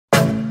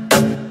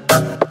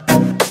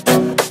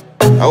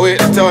I wait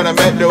the town and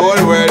make the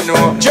whole world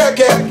know. Jerk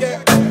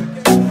it.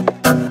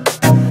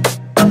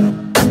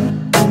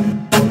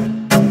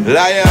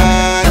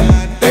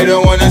 Lion, they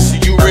don't wanna see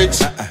you rich.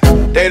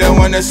 They don't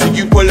wanna see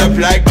you pull up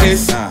like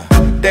this.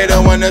 They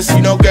don't wanna see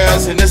no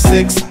girls in the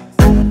six.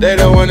 They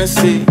don't wanna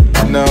see,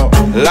 no.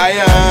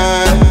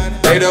 Lion,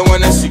 they don't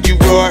wanna see you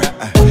roar.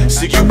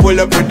 See you pull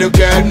up with the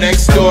girl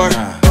next door.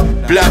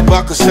 Black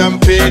bottle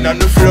champagne on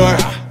the floor.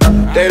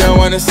 They don't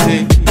wanna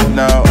see,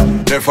 no.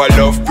 Never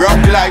love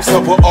broke life,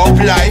 so put up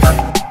life.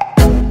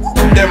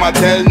 Them I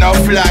tell no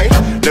fly.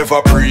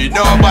 Never breed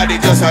nobody,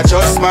 just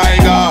adjust my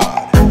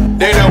God.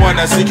 They don't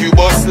wanna see you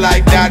bust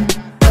like that.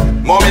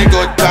 Mommy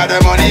good, cause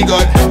the money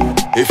good.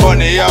 If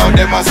funny how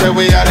them a say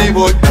we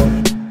Hollywood.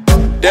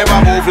 Them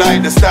a move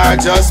like the star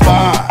just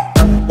born.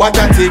 What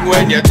a thing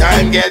when your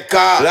time get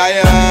caught.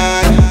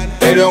 Lion,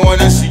 they don't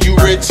wanna see you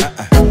rich.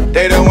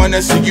 They don't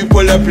wanna see you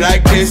pull up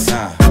like this.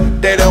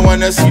 They don't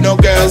wanna see no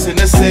girls in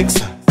the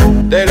six.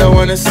 They don't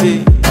wanna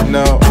see,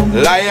 no.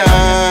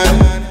 Lion,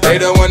 they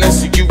don't wanna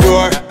see you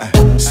roar.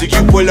 See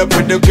you pull up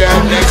with the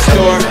girl next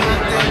door.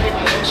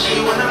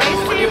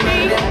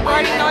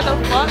 Already know the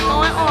fuck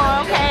going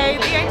on, okay?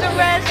 The Angel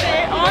Red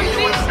shit on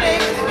G6.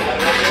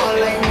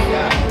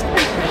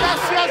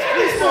 Gracias,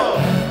 people.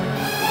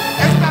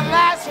 It's the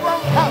last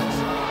round punch.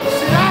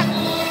 See that?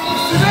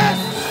 See this?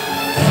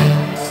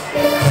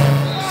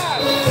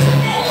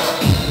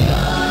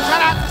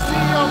 Shout out to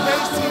CEO of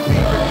HTV,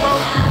 bro.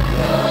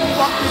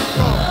 Fuck this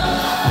go.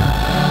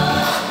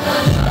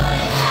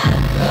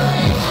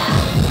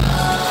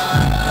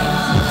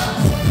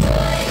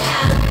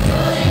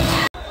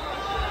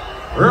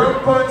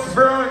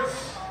 Rumpunchbrunch.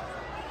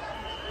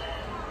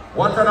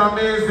 What an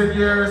amazing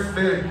year it's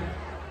been.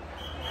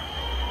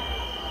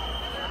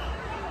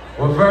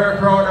 We're very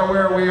proud of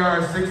where we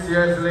are 6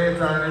 years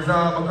later, and it's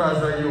all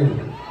because of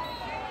you.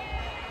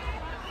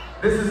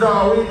 This is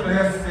our weekly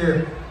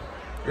escape.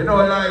 You know,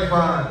 life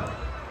on.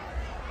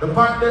 The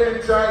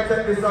pandemic tried to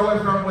take this away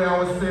from where I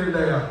was still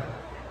there.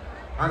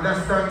 And that's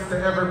thanks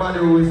to everybody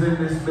who is in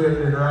this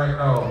building right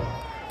now.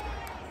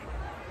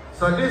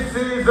 So this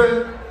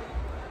season,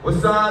 we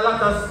saw a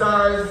lot of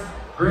stars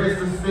grace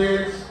the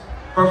stage,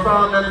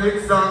 perform them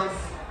hit songs,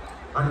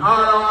 and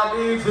all our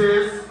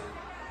DJs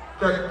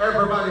kept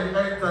everybody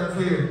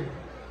entertained,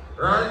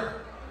 right?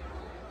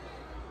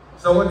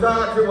 So we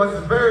thought it was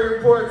very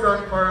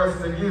important for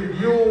us to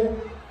give you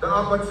the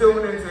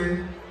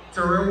opportunity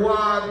to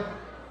reward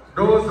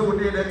those who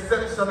did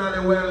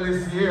exceptionally well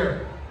this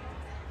year.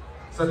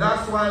 So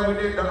that's why we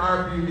did the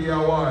RPD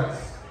Awards.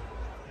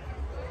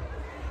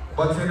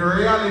 But in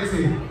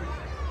reality,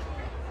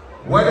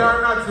 whether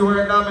or not you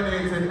were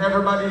nominated,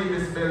 everybody in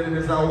this building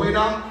is a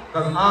winner,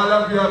 because all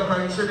of you have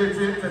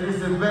contributed to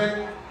this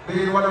event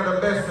being one of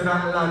the best in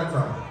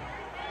Atlanta.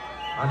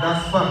 And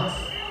that's facts.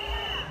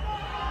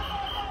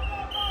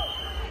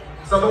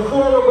 So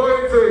before we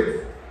go into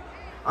it,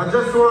 I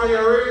just want you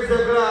to raise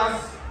your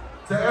glass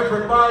to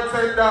every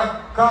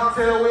bartender,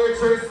 cocktail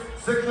waitress,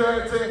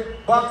 security,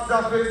 box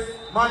office,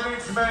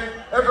 management,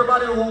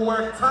 everybody who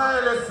worked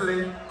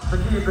tirelessly to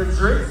keep the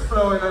drinks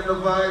flowing and the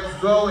vibes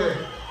going.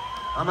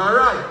 Am I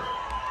right?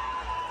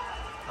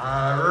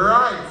 All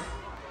right.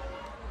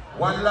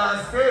 One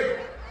last thing.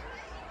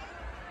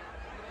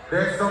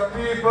 There's some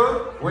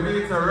people we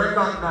need to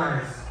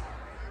recognize.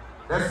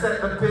 They set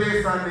the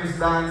pace on this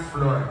dance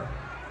floor.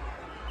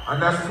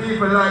 And that's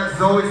people like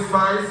Zoe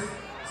Spice,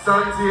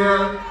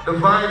 Santiel, the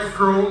Vibes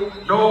Crew,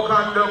 No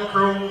Conduct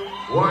Crew,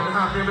 One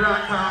Happy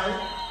Black Eye,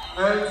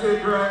 El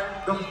Tigre,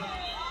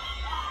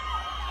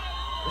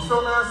 It's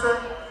so nice,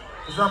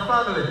 it's a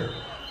family.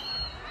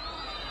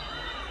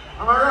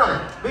 Am I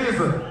right?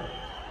 Beasley.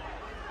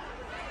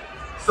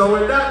 So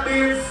with that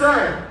being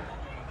said,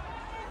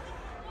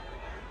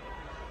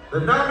 the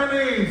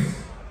nominees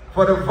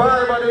for the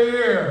Vibe of the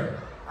Year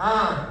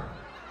are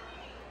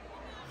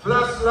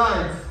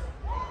Flashlight,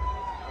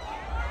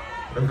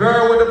 The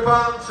Girl with the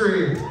Palm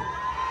Tree,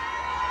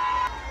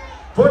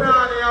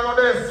 Punani, I'm my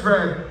best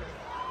friend,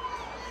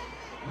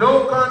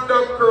 No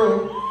Conduct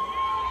Crew,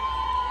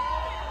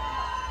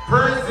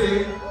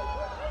 Prezi,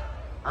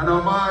 and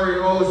Omari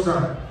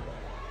Ocean.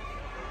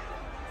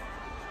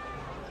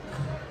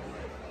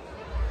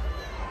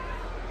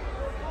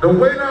 The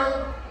winner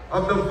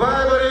of the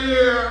Vibe of the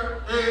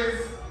Year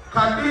is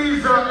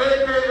Khadija,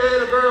 aka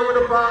the Girl with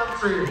the Palm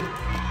Tree.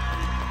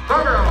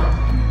 Come on.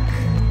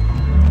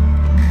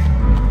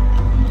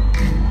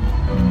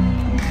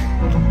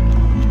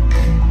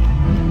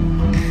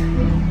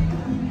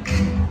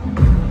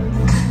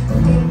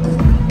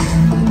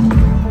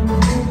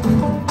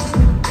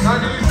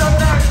 Khadija,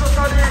 dance for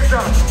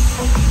Khadija.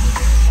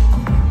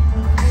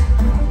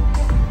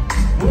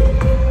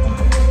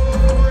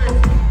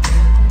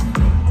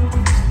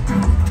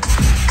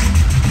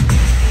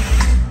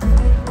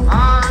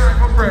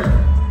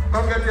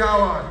 Come get your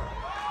award.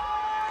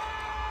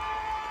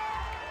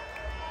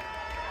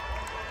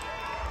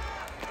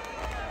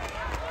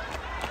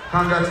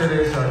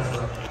 Congratulations,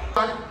 sir.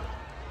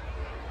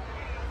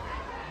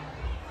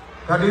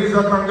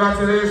 Khadija,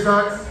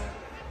 congratulations.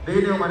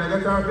 Did you man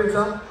get our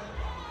picture?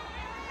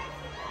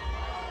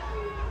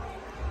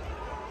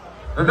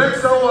 The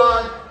next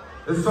award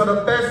is for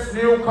the best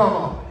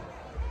newcomer.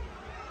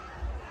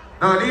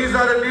 Now these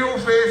are the new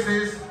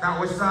faces that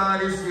we saw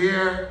this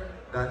year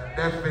that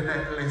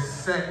definitely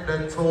set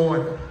the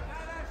tone.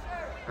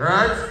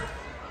 Right?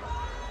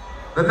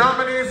 The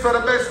nominees for the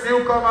best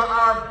newcomer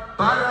are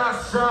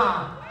Badass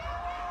Shah,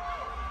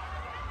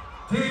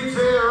 DJ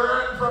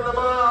Ren from the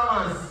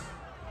Bahamas,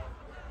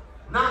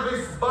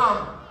 Navis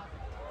Bomb,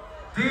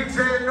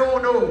 DJ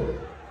Nunu,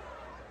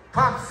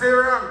 Popsy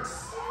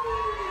Ranks,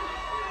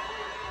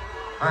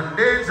 and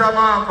Danger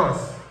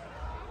Marcus.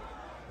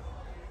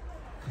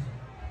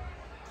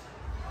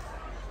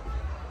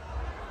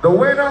 The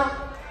winner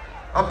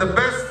of the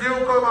Best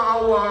Newcomer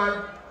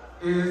Award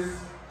is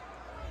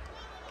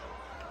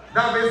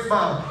Navis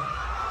Bomb.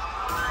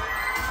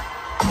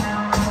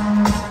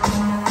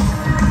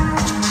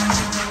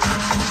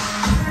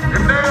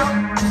 In there.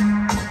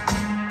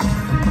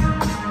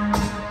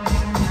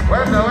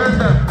 Where's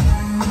the?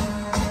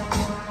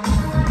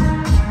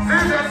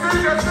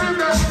 Sing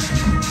that.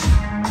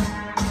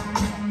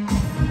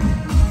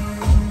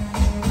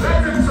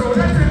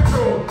 Let him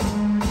through.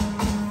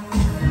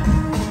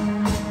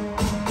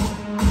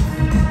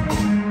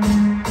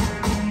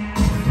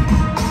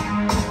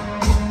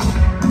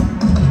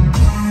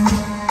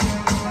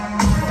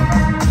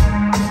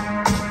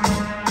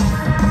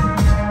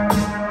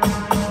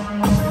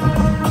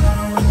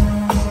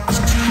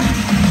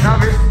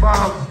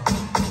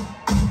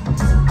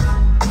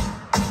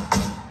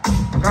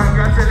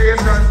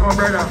 Congratulations, my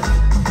brother.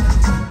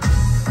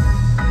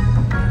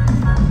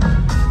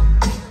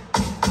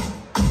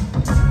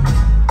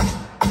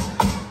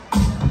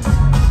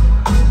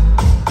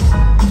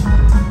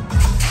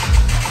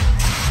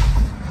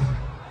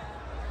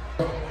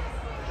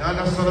 And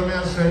that's what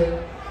I say.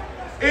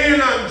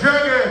 Elon,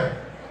 Jagger,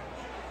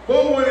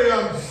 Bob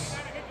Williams,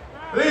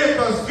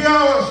 Lakers,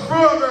 Garwash,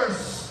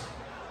 Progress.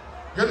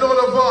 You know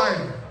the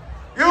vibe.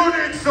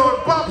 Unit Sound,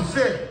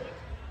 Popsy,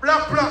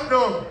 Black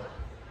Platinum.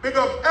 Big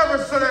up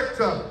every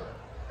selector.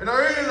 In a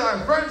real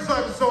life, friends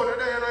like sound, and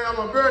then I am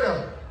a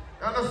brother.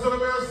 You understand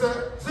what I say?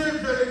 Same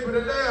feeling with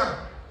the there.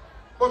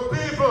 But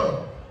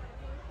people,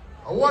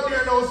 I want you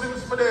now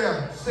since I'm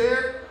there. See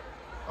it?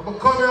 I'm going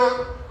to come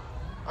here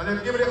and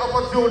then give me the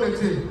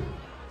opportunity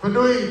for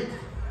doing it.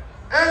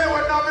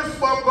 Anyone Navis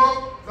Bomb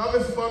come,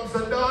 Navis Bomb's a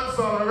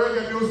dancehall and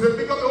reggae music.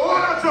 Big up the whole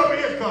of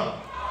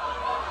Jamaica.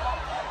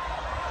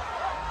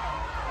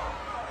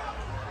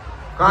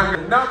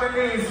 And the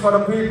nominees for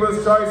the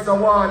People's Choice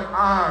Award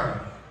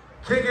are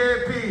King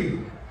AP,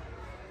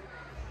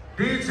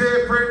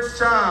 DJ Prince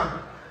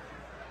Charm,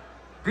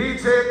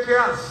 DJ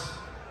Cash,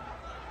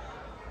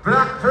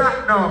 Black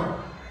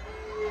Platinum,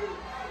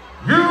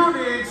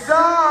 Unique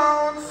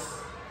Sounds,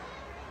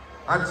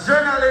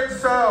 Adrenaline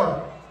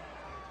Sound.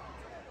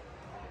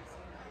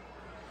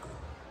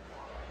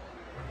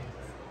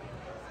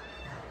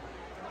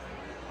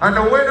 And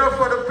the winner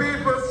for the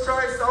People's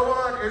Choice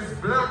Award is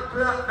Black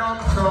Platinum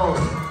Sound.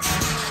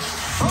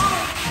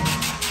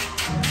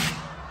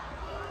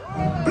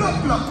 Black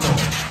Platinum.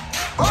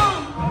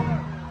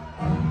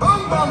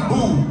 Bang bang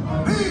boom.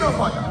 Nina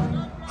Fire.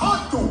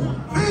 Hot tool.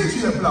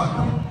 DJ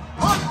Platinum.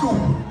 Hot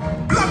tool.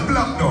 Black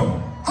Platinum.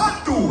 Hot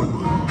tool.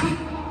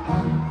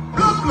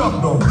 Black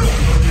Platinum.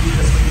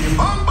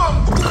 Bang bang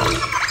boom.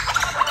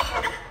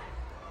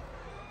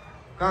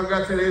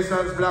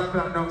 Congratulations, Black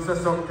Platinum. Say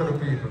something to the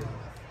people.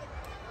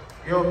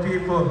 Yo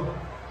people,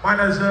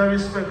 manners and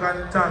respect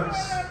and thanks.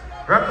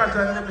 Rockers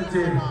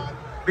Unlimited,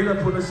 big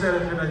up on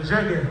yourself in a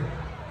journey.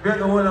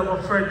 Big up one of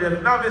my friends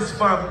there, Navis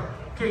Bomb,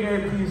 King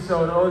AP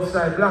Sound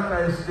outside, Black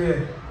Ice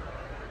Day.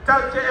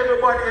 Thank you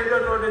everybody, you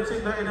don't know the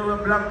thing that anywhere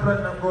Black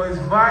Platinum goes,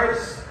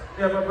 vibes.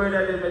 Yeah, my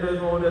brother, they don't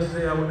know what to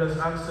say, I would just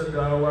answer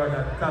the award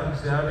and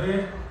thanks, you know what I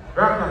mean?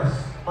 Rockers,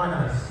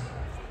 manners.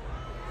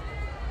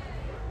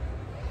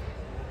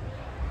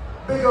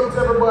 Big up to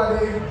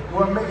everybody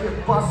who make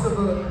it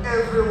possible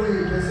every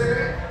week, you see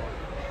me?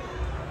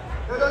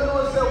 You don't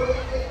know, so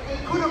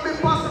it couldn't be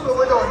possible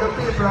without the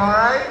people,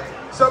 alright?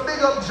 So big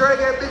up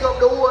Dragger, big up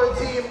the whole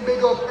team,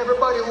 big up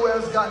everybody who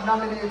else got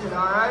nominated,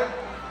 alright?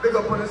 Big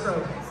up on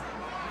yourself.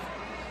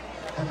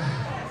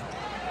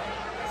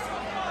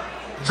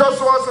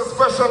 Just want a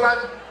special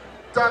and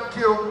thank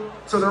you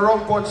to the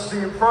Rumpunch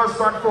team,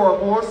 first and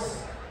foremost.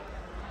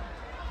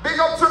 Big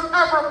up to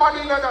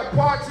everybody in that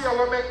party who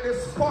will make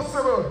this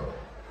possible.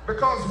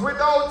 Because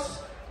without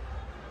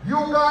you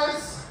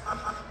guys,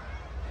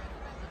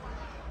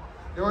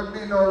 there would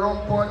be no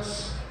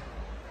Rumpunch.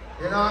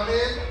 You know what I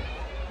mean?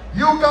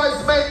 You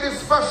guys made this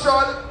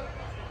special.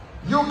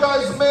 You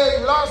guys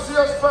made last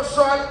year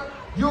special.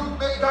 You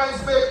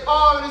guys made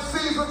all the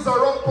seasons of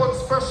Rumpunch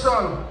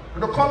special.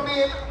 You know, come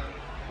in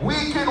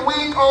week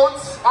out,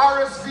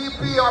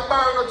 RSVP or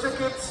buying the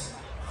tickets,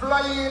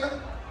 fly in,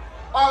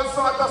 all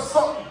sorts of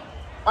something.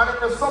 And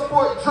if you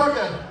support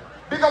Dragon,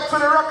 big up to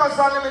the Rockers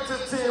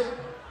Unlimited team.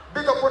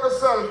 Big up on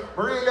yourself.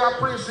 I really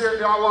appreciate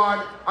the award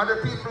and the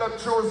people that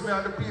chose me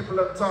and the people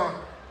that talk.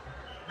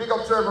 Big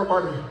up to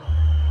everybody.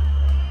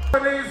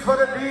 Nominees for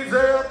the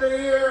DJ of the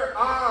year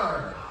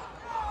are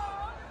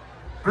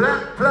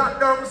Black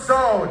Platinum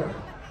Sound,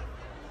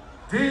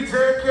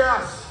 DJ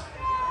Cash,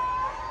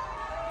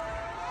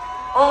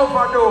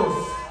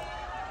 Overdose,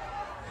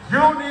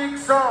 Unique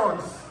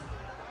Sounds,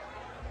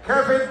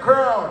 Kevin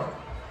Crown,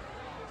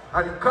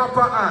 and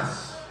Copper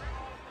Ash.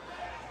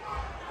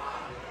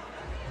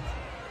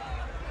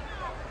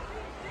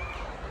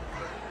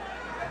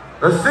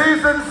 The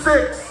Season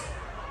 6,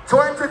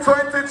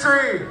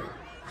 2023,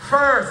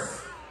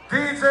 first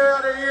DJ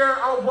of the Year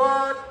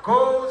award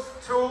goes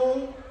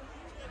to...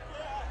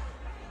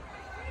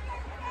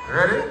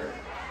 Ready?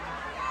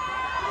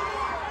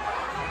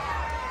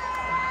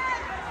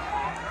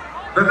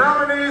 The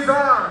nominees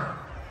are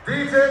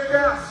DJ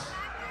Cash,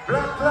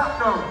 Black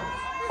Platinum,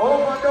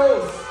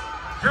 Overdose,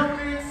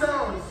 Unique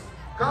Sounds,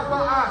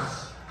 Copper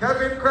Ash,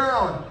 Kevin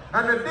Crown,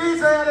 and the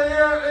DJ of the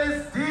Year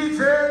is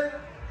DJ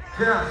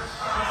Cash.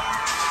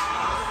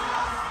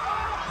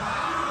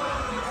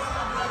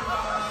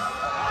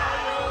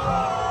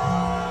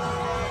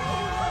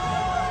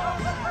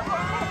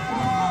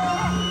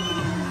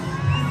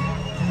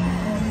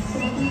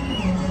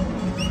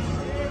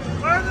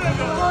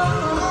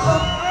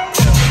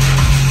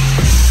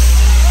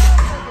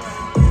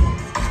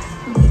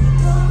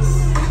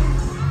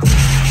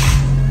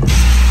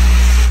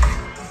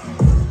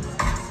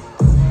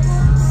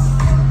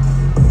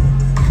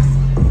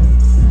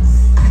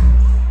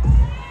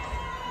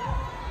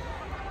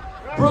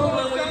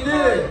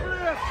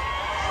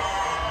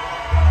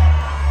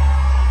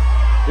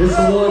 This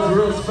award's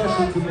real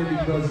special to me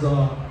because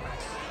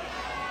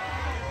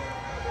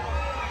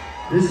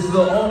this is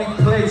the only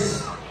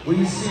place where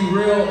you see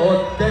real,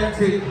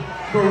 authentic,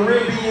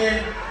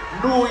 Caribbean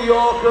New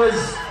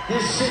Yorkers.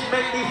 This shit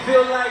make me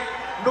feel like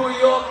New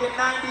York in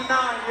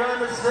 '99, you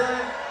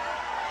understand?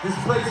 This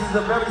place is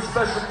a very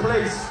special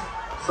place.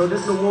 So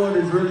this award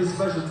is really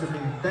special to me.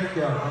 Thank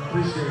y'all, I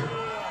appreciate it.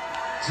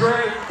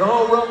 Dre, the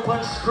whole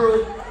Rumpunch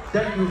crew,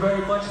 thank you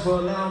very much for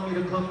allowing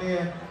me to come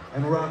here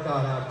and rock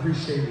out. I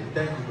appreciate it.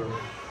 Thank you, bro.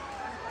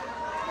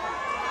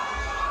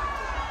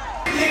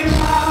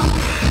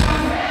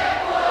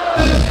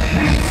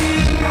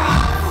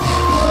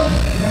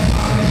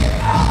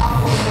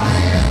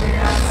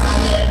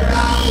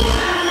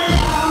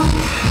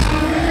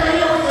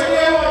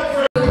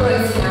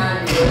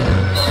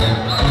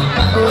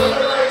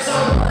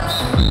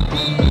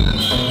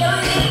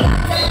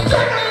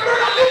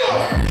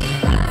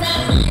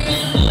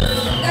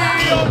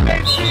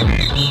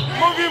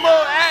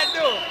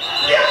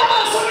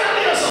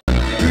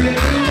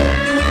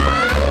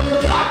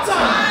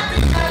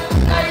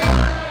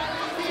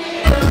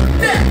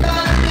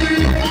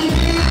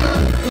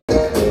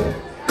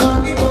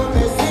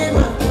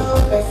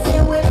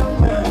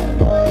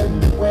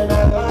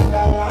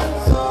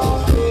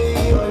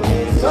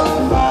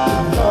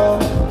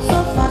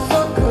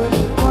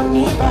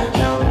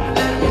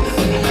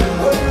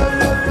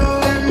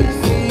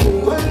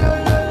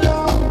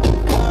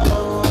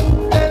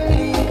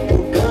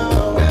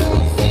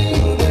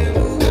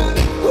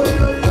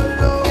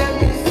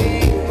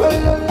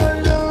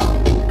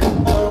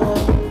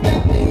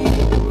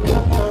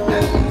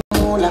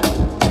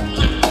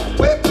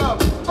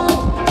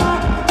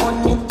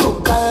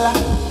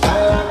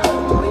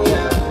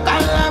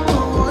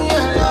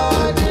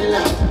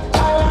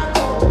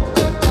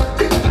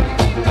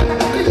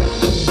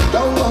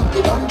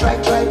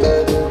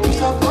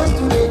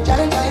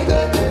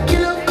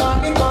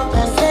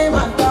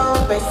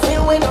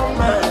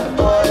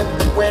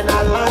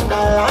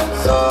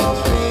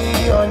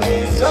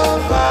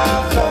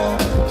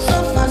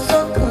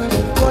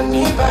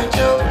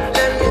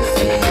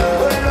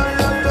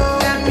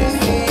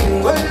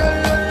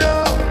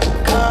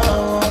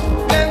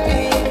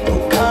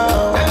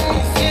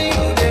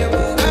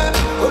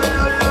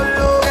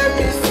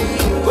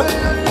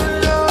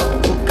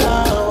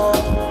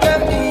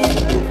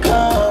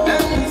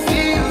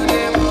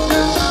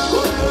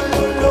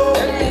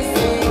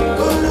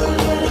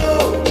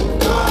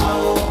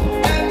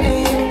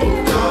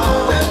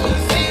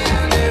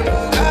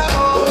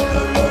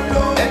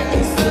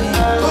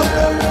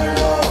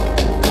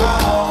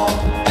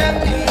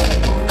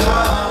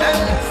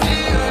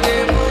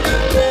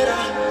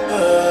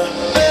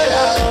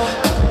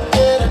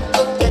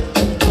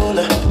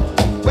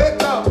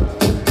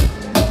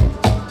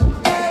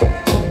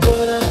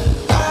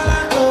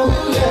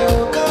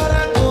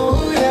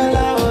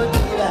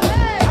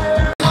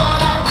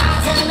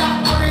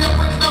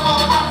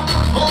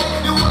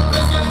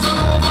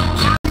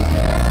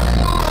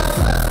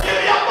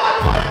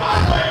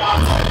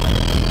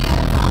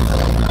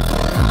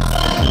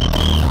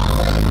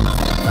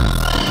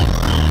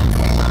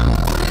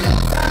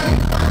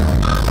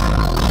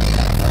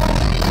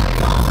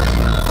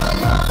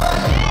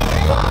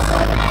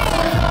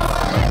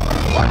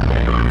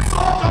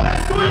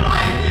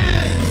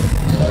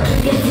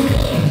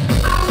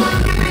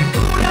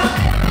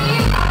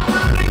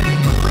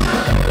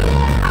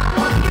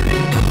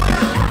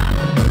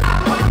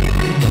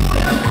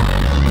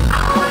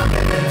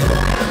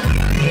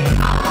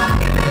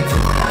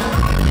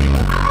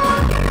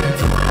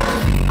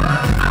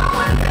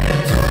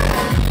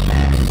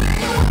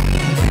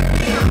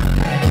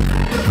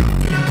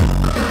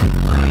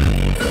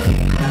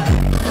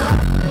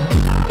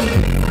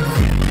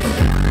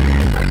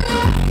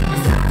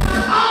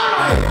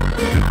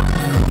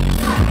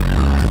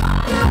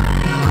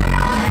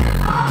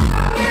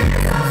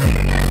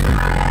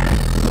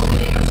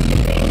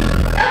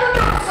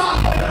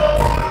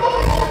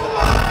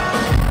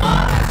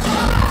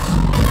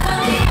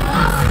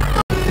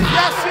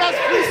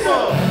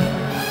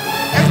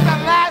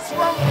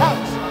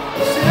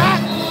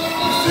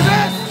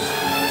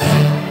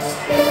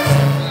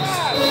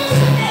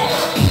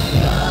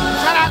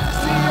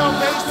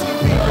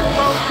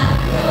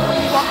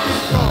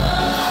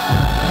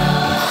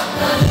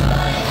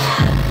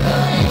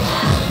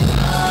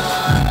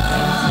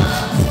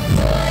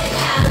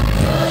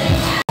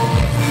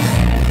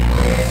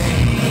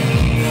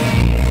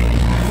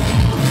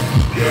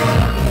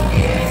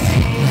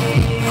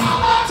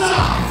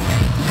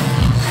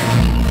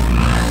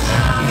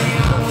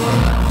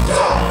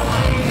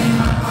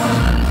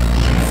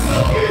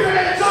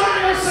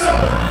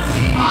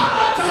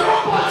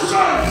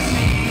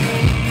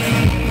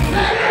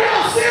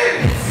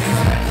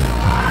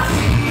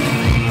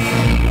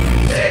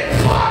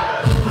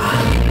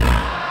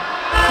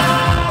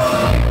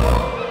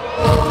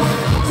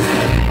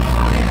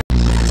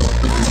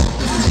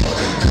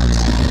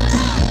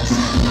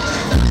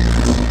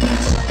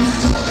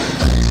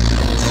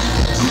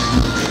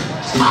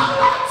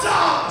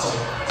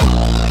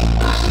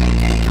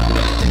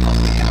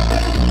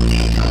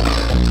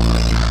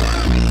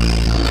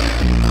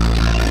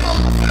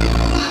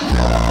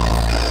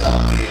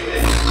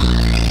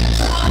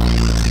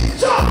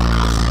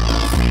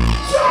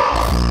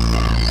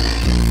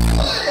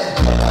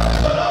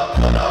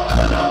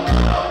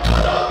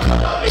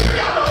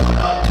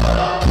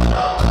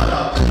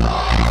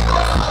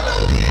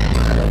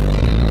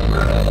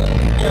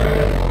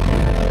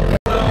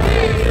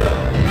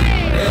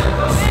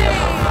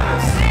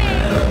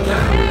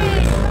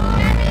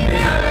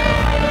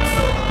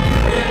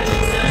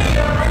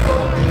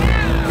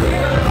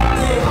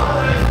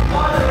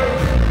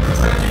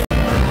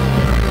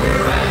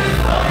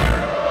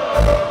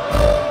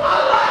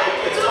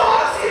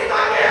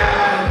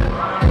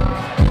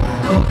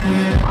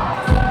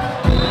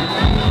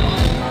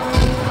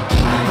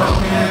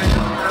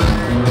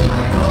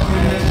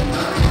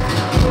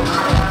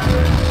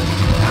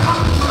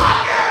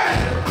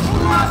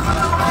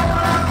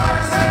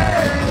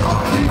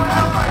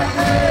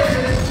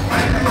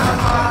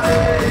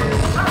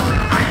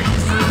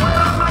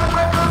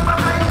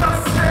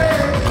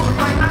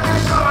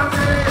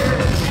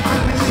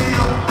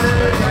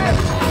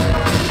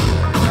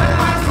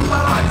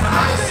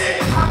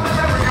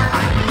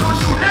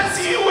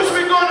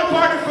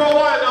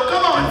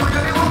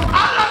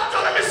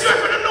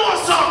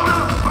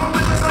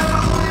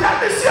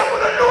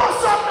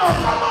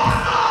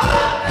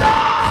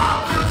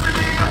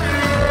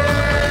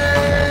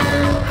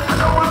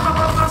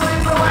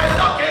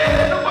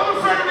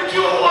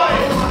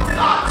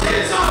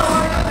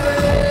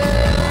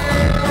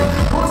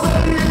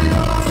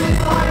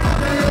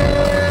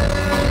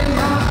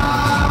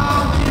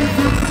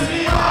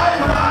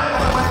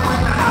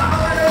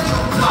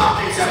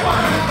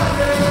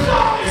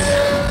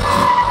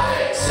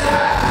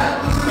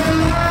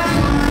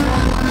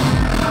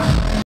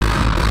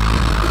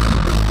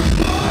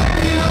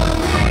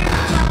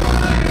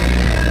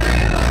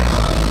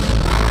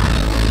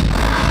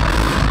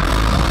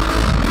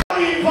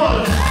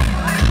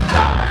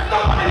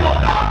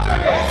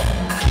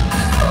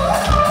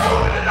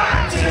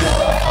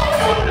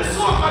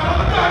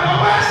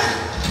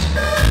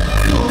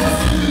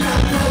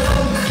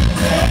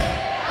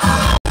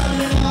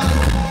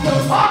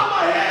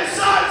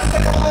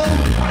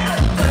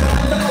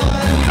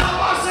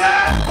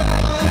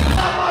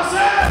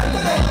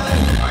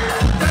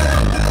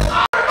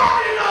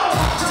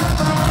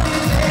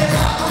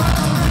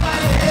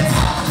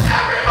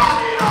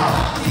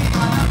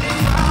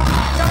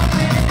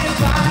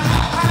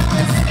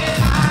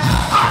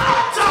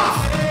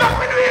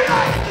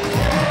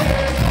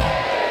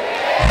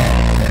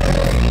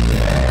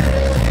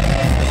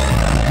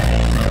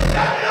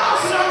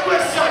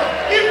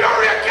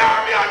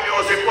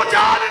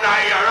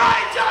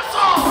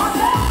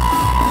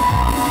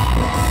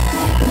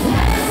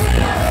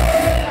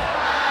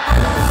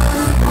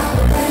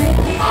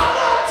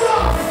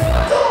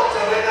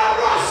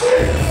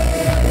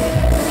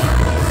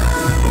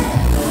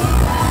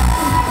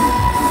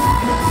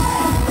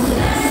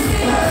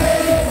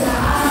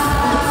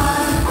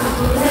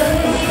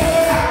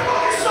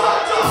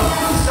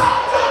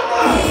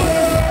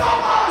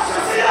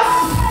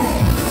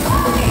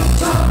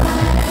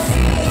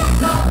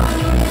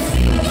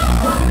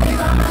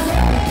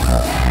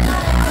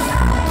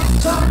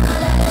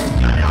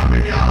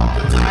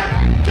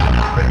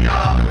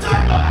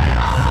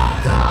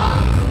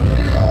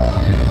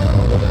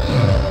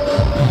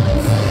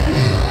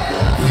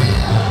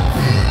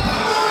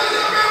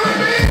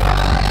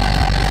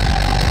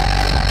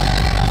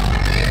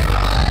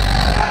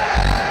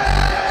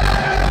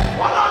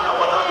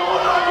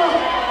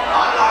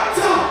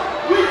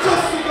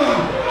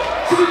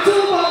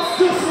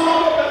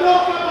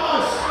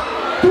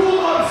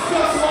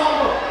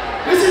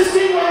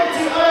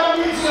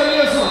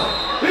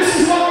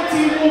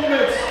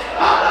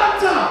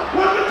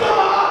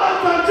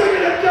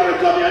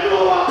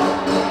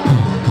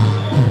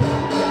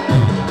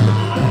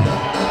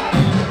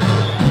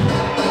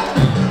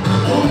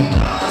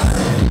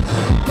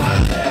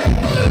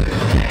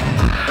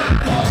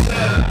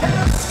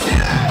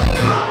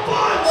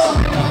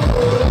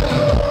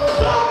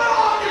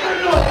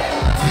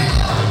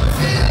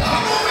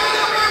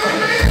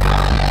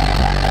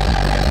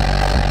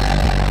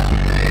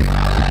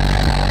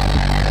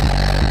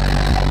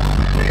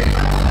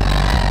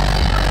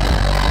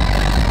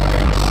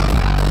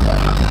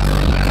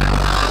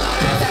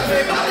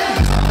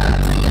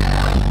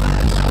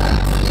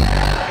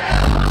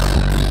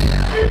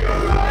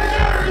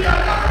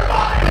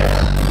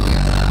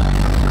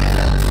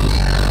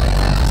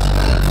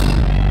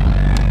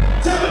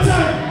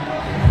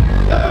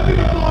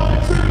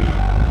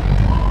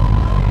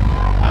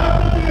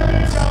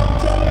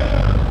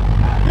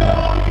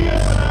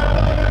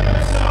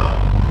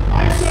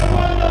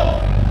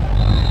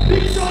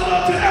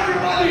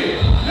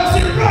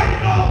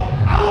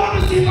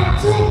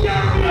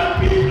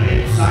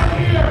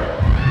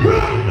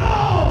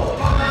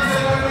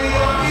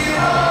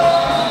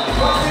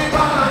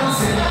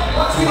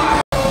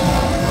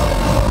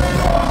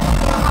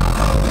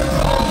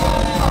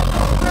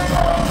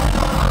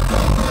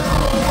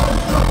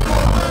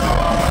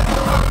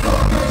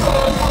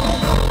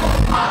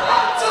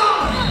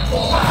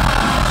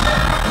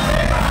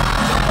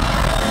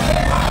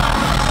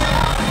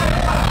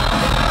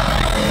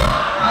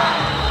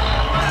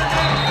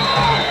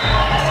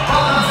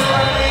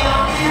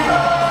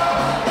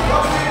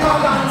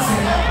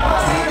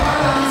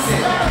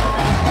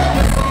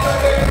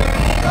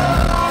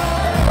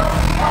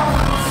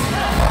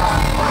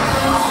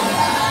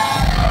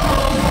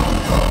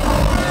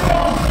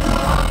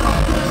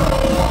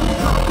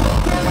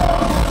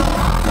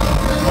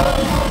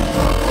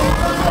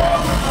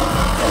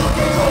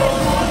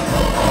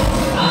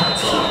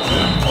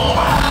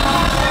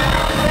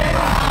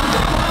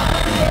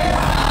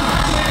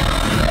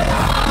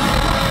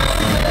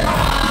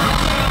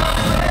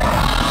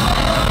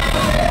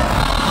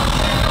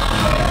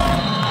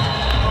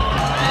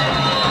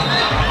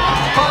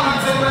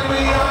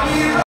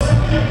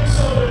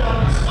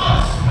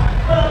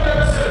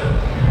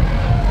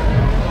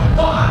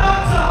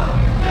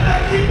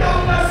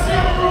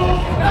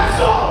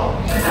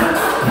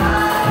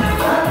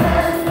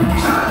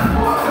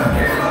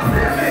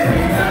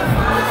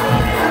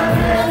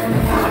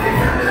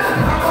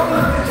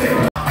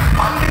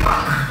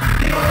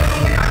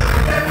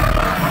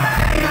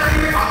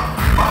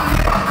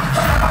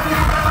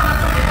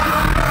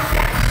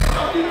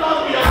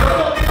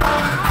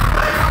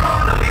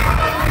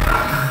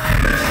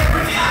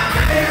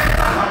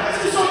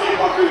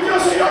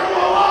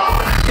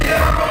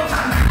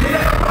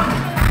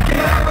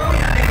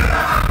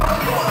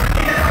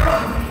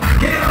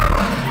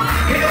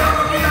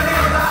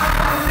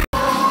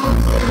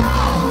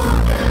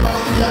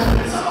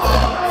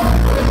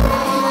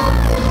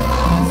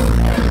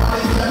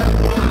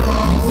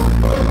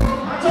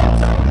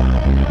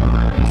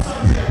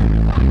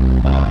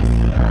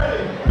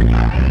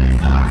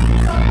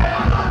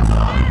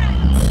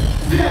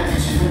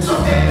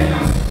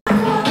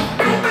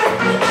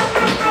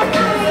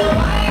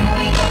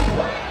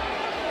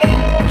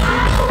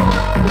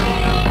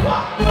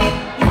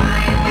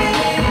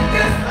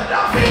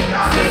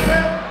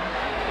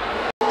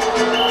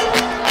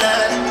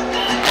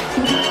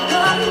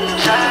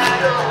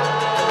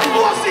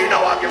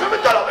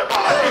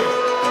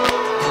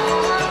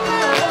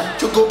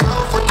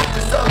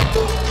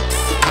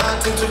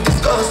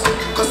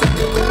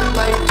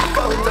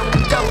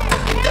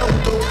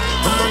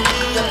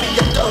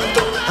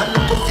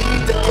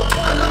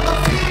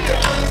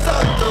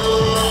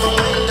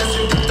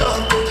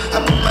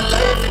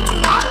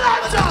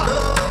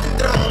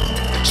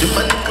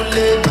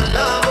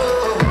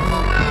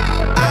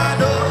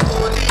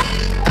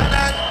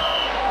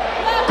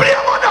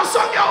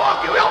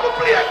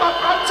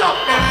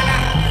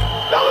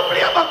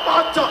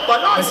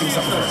 Let's sing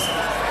something first.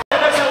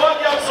 Let's say one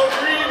girl some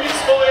remix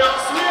boy, I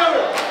swear.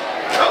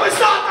 Now we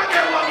start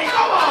again, Waggy,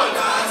 come on.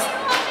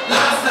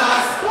 Last.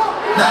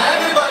 Now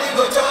everybody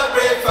go to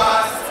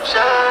breakfast.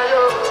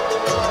 Shayo.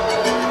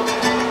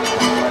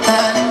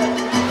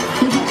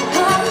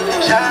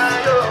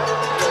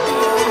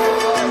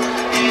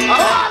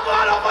 I'm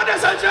all over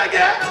this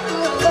again.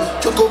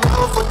 Choco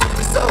wow for the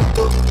result.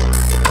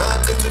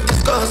 Nothing to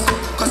discuss.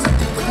 Cause I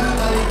think when you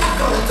body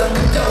out, I'm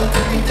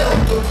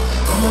down.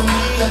 Come on me,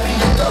 I be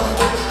a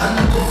doctor. I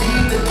know go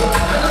feed the dog.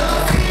 I know go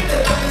feed the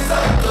boys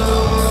out.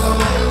 I'm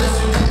mindless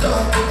with the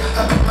doctor.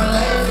 I put my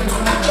life into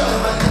my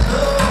job. I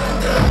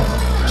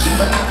know. She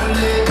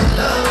manipulate the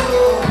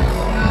love.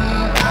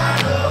 I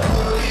know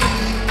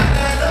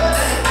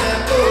that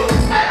go.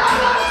 Hey, I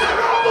love the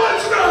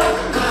Rumpunchbrunch.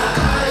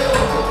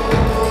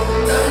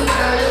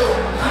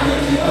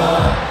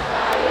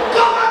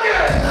 Come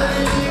again.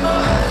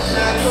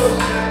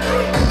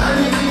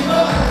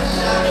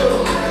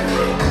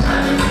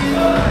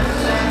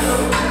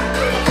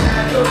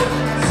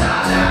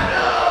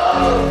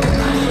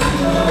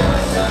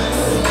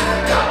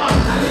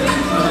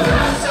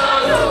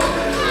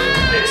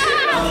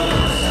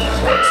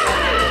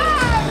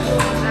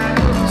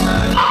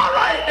 All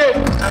right then.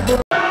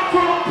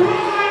 From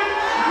Brooklyn,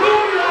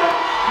 New York,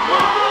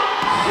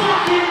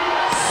 motherfucking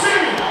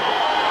city.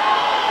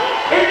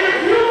 And if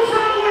you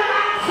from where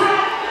I'm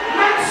from,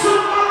 make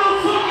some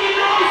motherfucking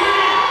noise in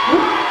it.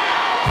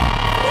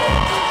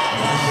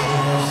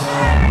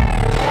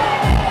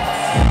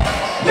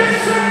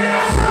 This is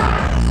your side.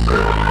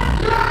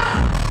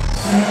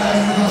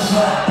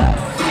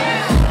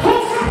 Who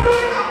from New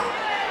York?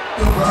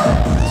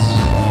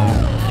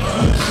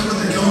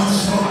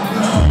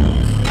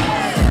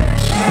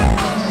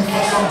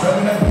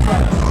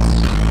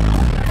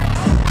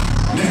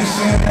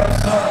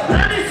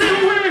 Let me see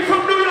who women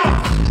from New York.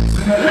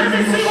 Let me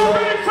see who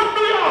women from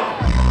New York.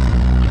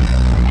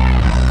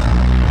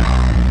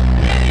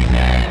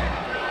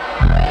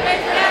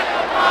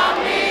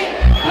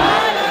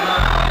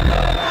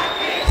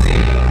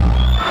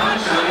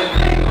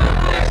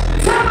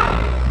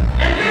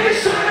 And then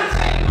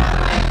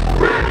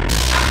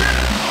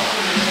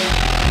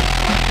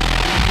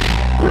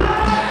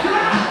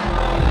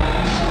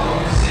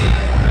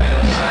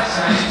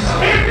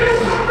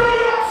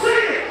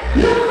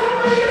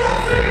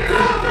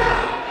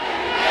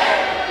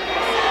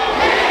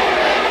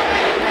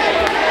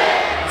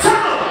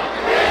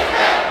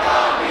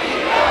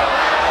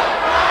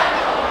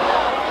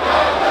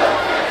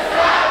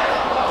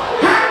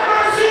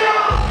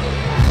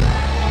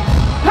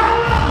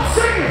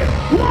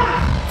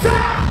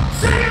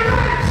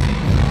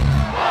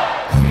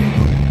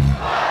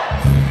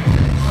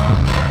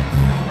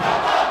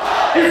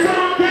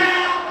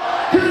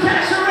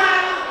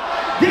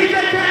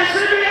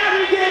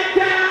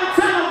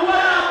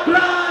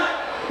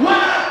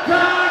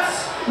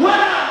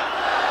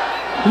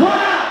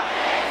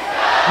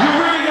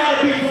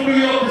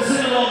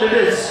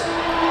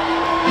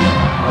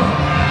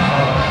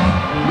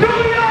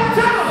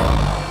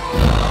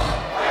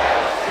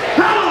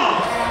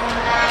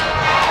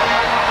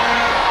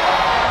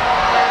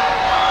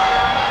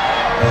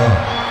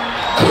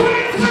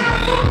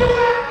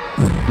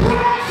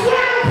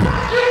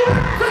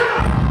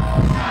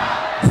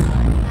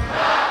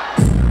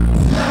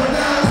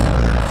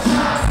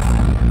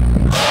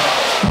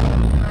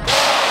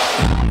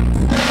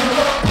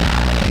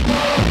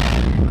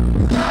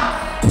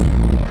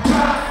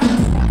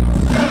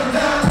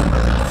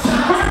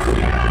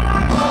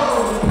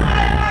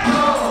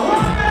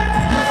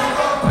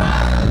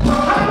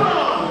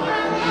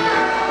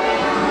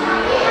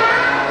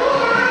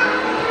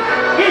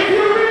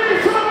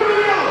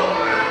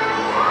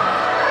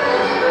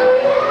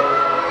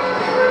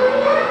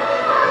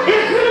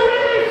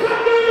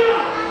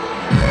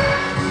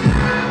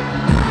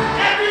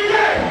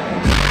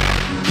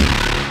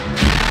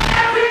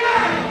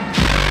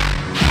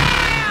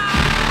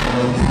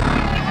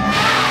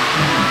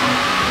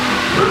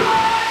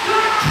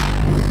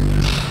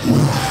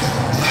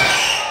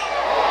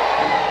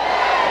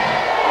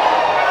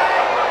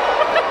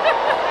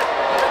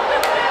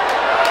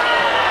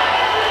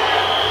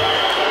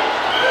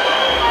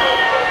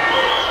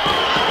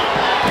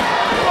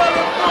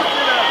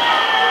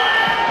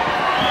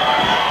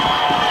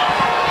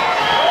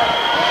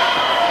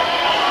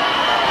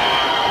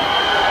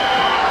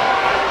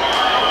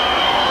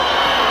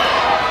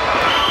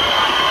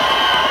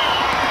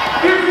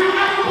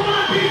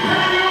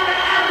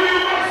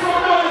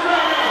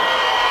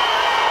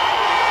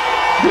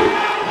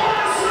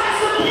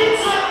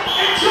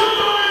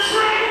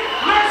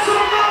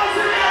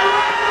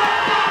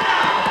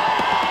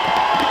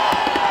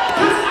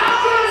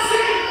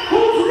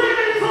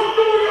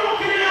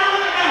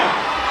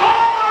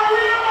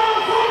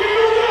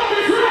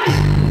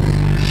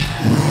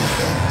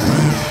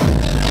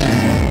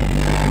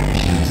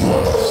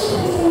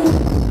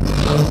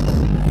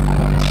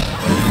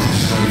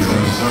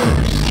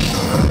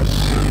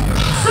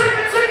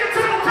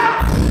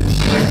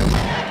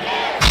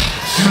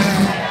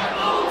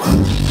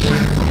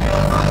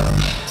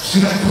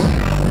Should I put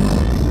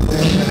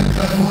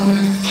clap on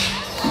it?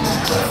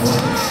 Clap on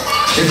it.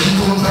 If you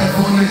go back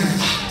on it,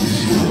 if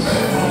you go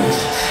back on it,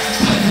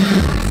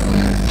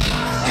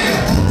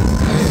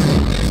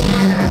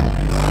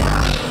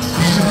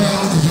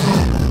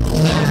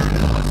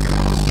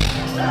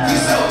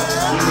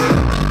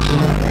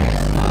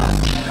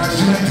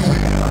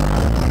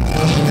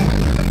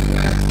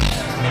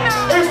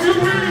 If you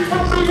really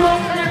from New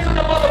York, hands in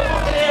the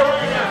motherfucking air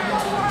right now.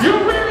 You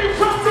really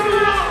from New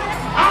York,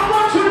 I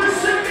want you to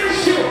sing this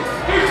shit.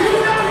 If you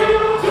know you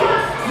don't do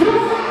it, you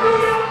from New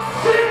York,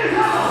 sing it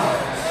out.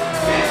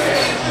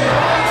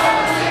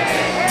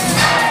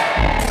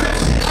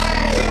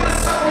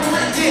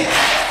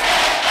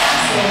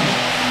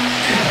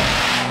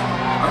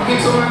 I'm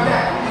getting so like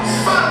that.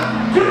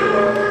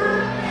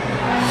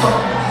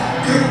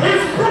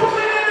 It's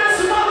Brooklyn in this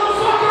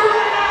motherfucker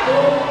right now.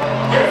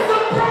 It's the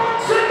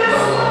Bronx in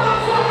this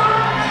motherfucker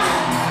right now.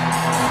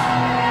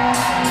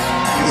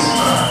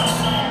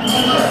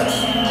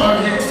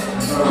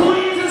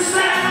 Queens and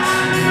Staten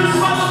Island in this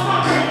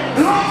motherfucker.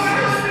 Long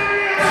Island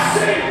in the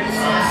city.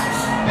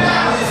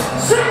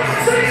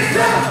 Sing it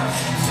down.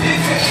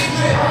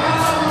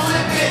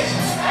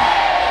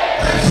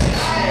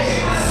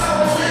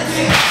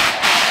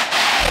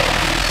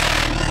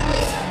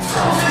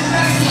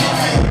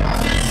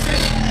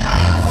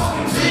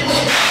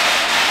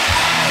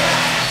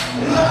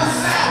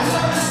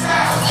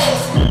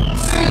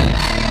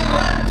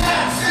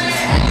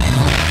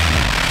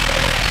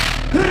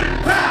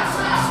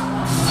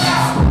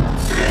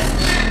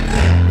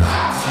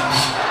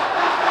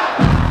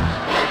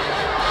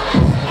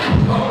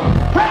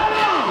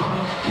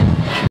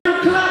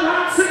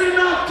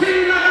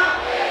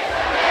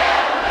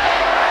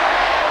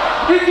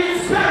 It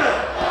gets better.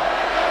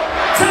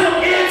 Tell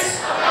them it's.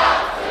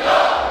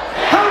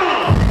 Hold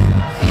on.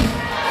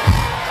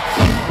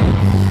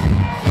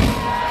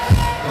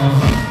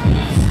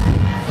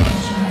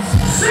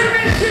 Sing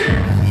this shit.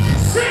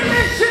 Sing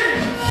this shit.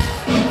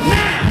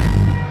 Now,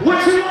 what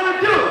you want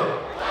to do?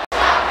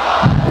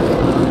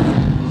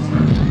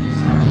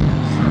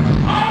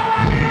 All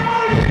right,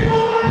 everybody,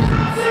 people want to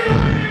sing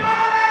with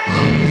anybody?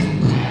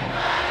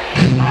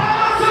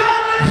 All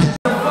fellas.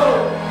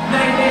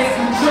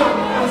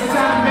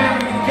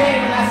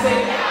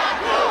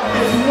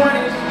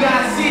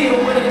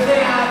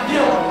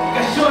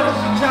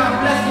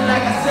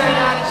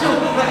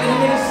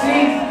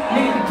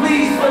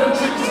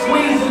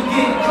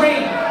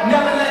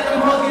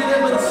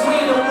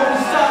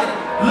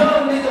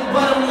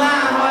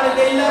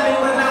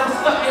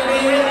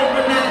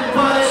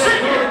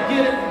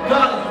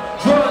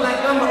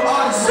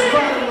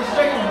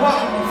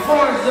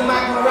 In my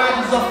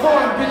garages are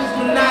foreign bitches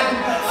monogamy,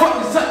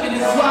 fucking sucking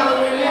and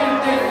swallowing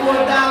anything for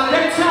 $1.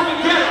 They tell me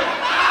get it.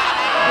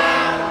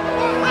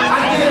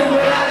 I get it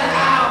without an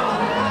hour.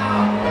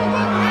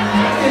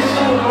 This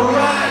shit was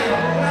Mariah.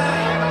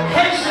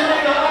 Haitian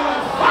nigga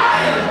on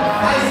fire.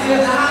 I see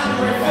as a hot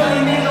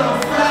Philly nigga on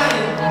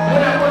Friday.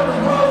 When I put the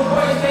Rolls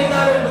Royce, they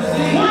thought it was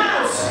Z.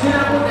 Then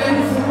I put that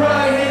new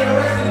Ferrari, hey,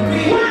 rest in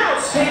peace.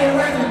 Hey,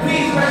 rest in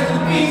peace, rest in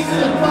peace to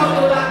the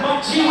parking lot. My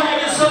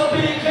G-Wagon so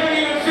big, can't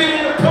even fit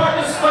in the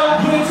parking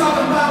spot. You ain't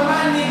talking about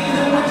my niggas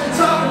and what you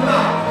talking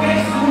about.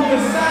 Gangsters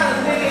moving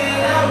silence, nigga,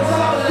 and I don't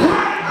talk like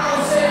I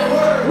don't say a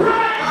word.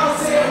 I don't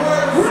say a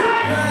word.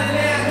 None of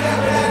that, I got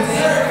what I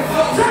deserve.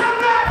 Fuck that.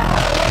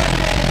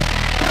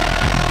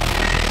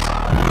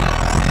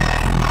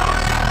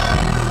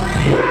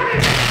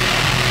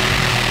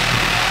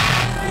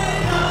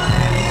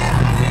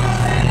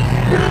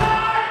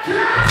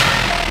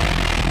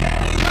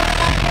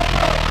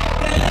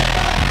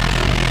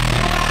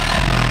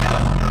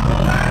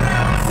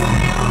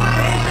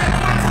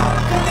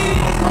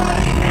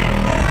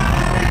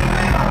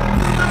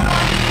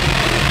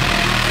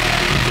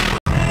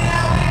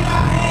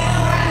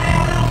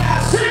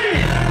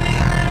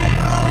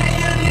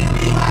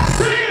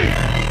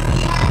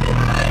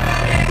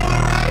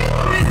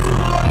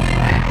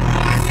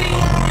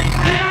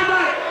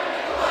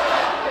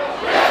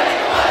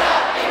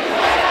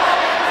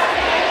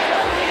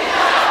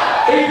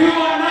 If you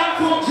are not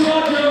from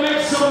Georgia,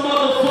 make some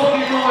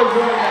motherfucking noise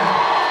right now.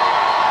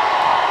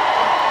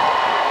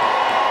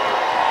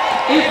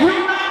 If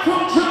you're not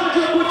from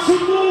Georgia, but you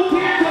moved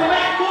here to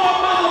make more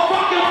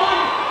motherfucking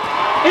money,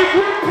 if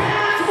your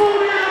parents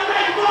moved here to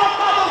make more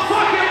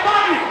motherfucking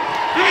money,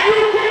 and you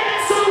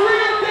getting some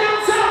real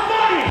downtown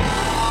money,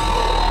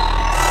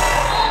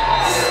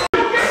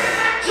 you getting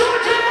that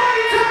Georgia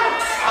money too.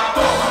 I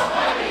throw my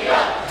money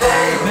up,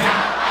 damn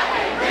now I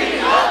can read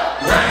it up.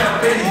 Ran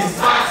up in his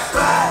spot.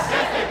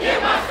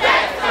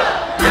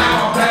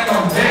 Now I'm back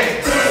on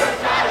deck.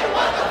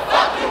 What the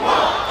fuck you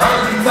want?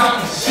 Heard you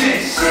talking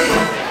shit.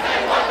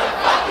 What the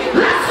fuck you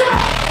want? Let's go!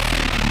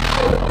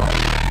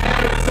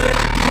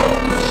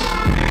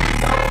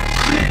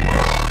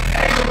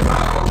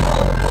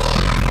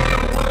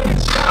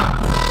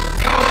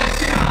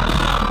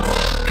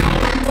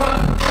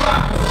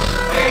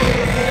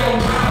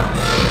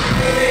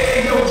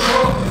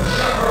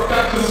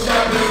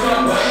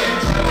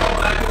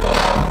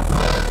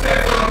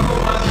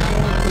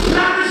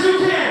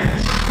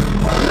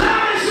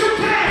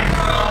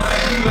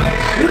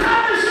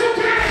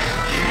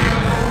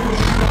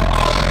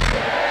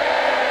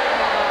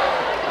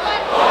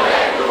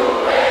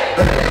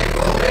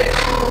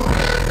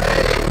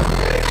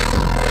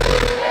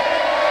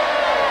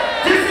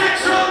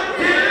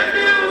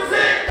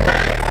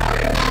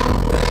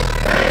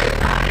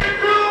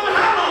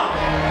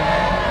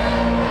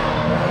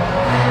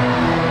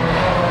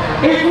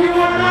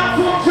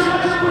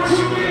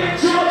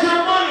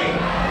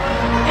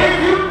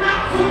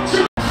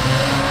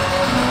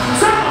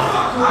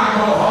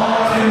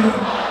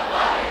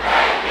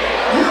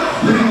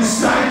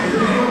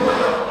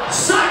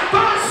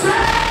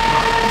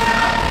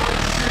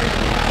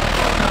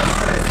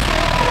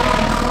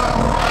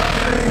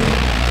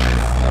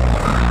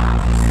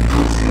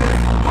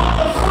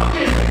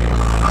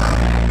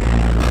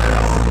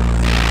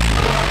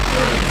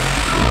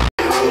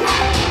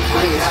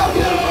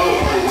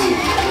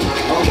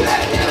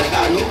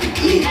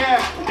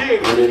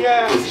 shake,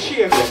 yeah,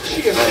 shake, shake,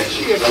 shake,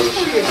 shake, yeah,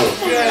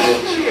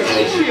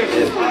 shake, shake.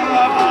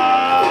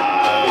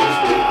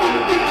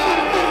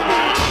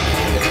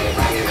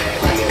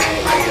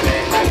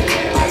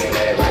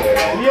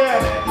 Yeah,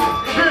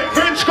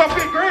 Grinch,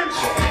 coffee, Grinch.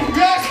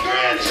 Yes,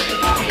 Grinch.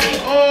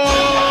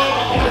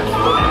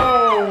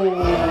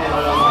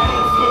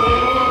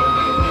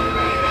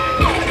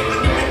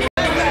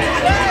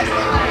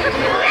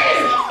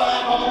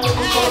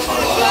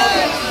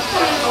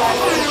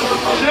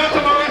 Shout out to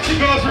my Ratchet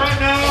girls right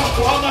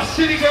now, all my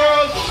city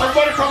girls,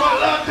 everybody from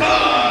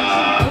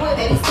Atlanta. Move it,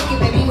 baby, stick it,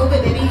 baby, move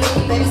it, baby, lick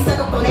it, baby, suck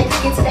up on that,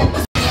 kick it to that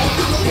pussy.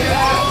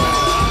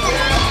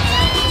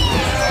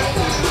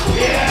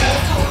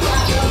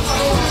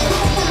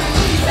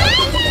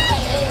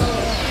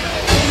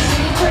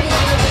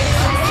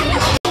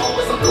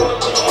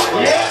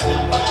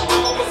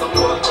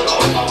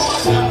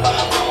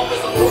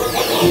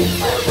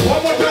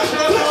 One more time,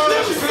 shout out to our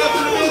Ratchet girls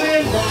in the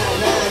building.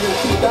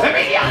 Let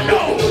me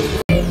know.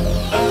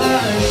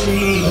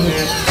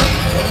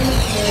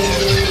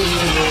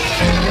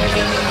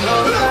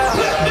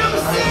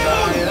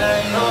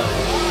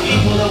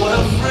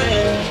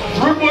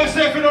 Rude boy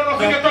say if you don't know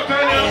if you get a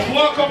girl,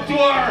 walk up to her.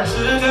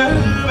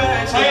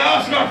 I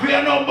ask her for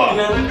your number.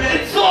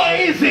 It's so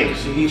easy.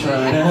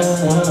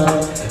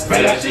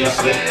 Better she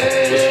said.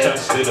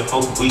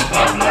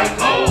 I'm like,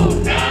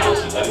 oh, now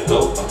she let it go.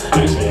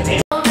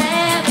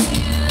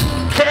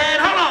 Ken,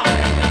 hold on.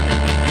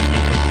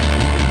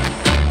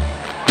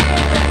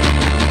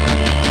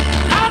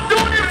 I'm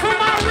doing it for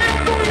my real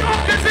New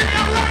Yorkers in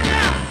here right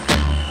now.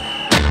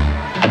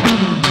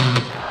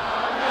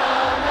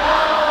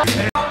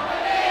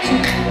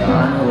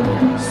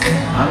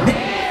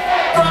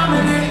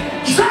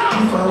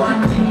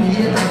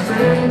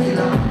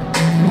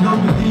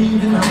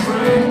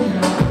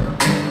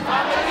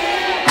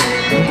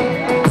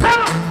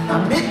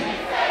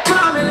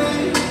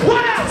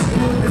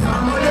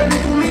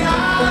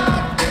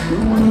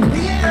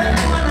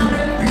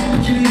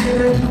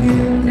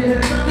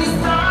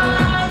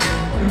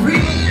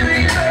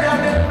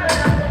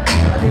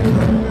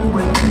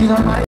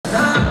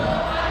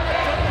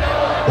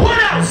 What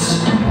else?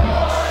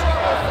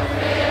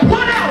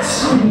 What else? What else?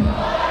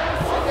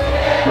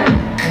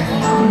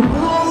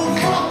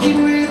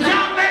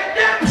 Y'all make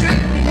them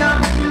trick me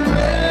out.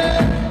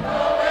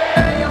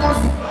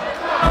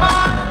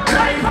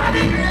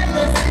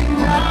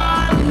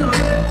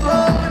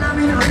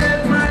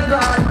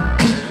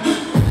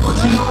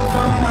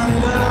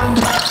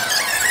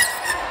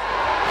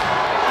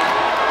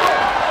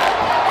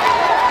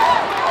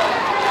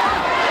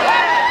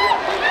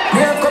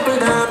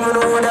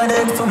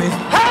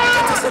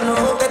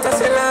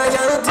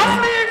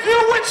 Only if you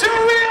with your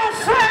real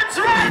friends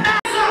right now.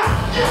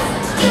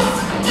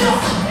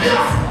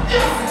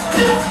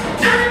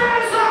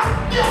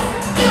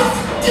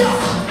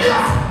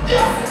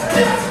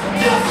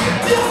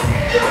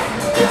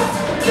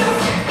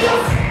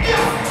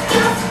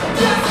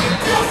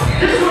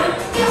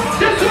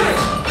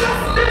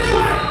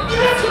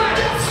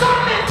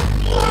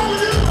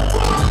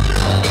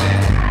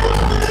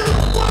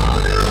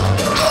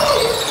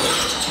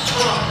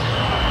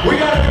 We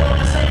gotta be on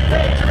the same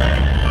page, right?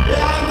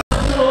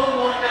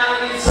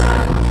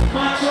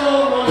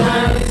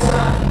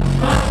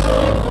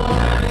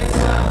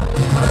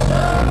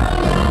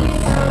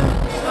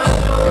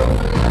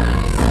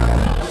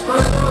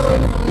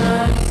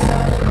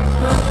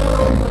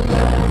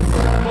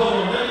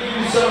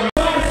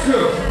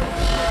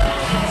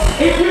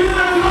 If you want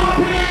to go up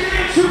here and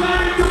dance, you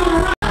gotta do it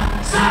right.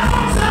 Stop,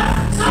 stop,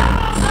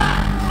 stop, stop.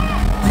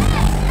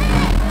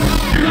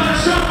 You gotta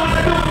show them how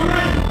to do it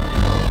right.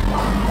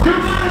 You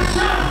gotta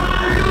show them how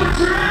to do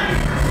it right.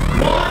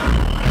 1,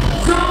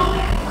 2,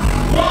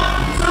 1,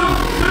 2,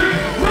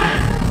 3, right.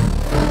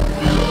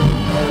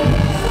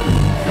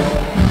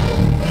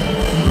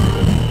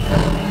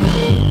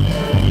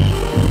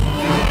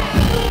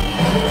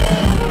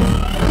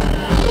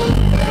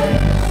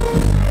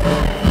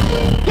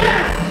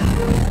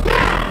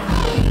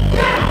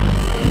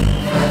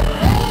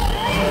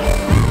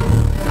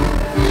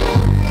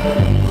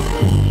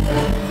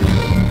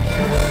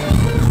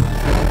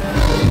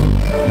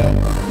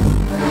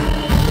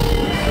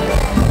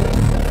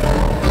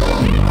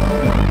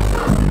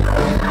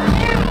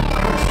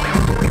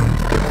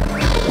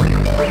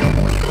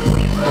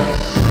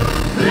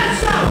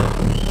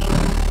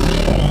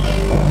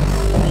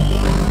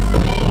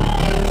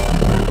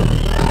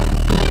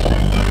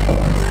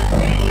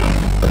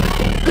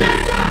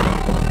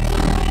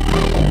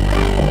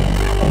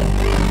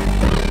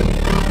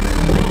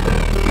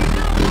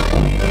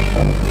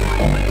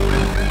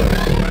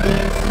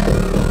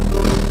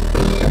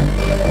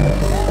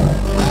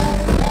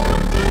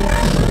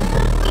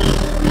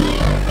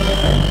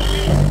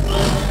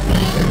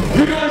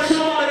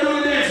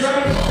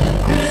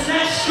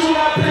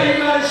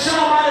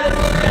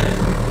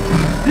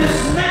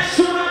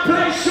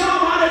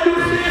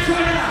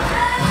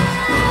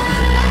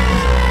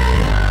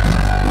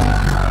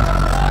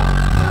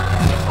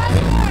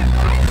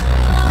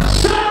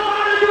 Show them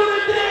how to do the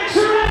dance,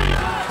 right?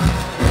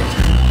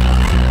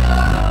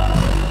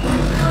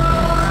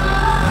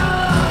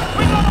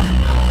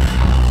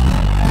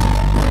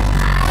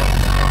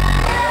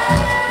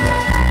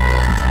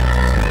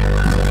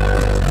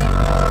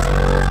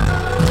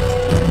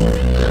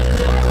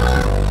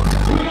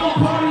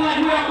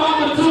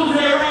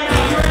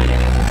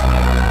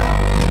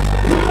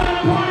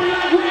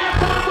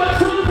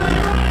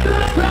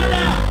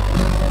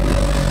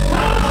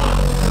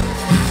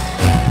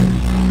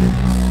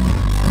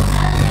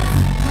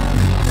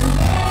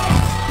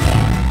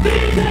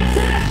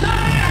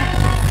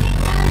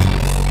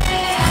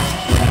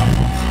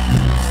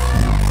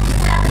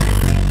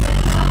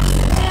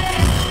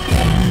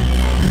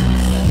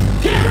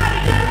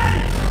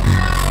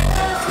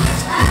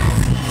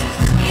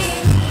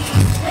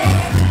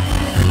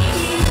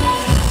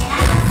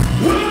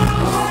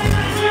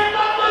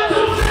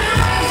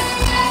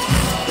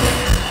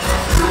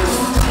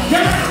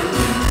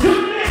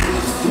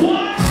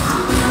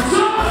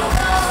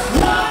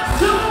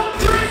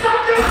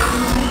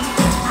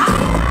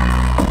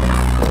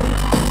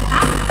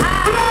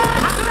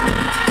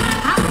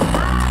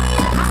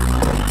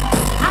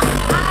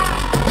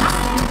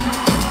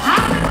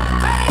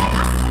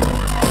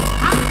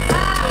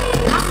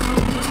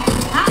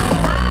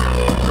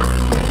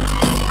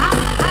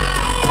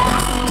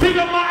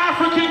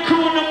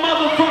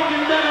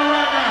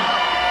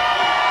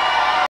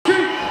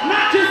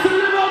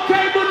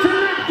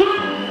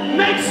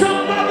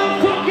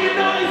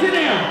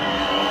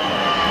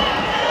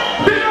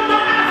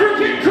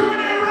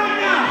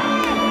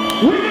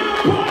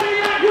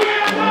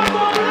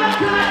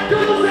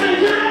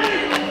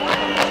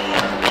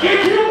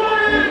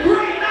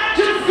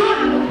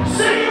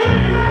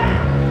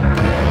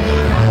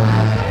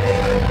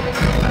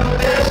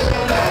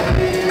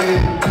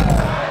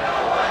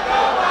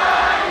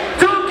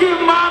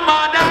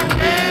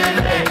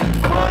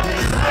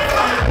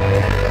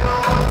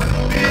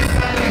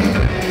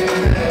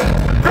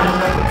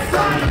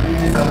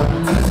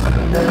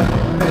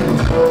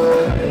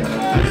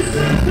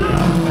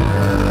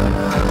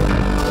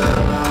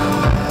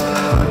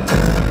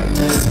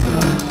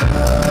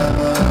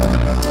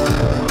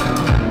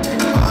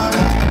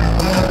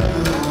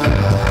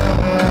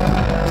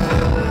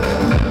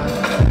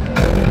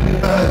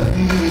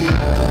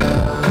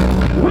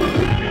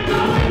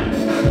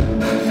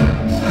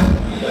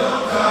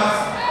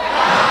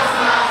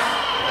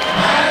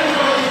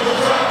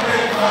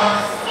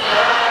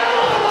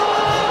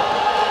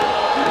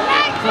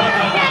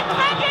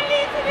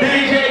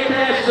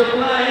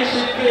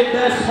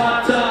 That's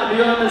my time,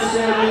 you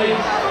understand me?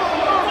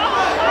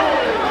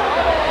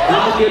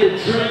 I'ma get a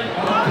drink,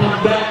 I'ma come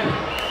back.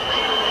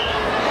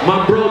 My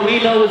bro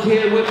Nino is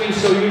here with me,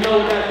 so you know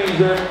what that means,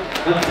 right?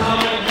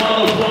 Atomic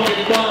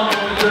motherfucking bomb on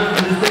the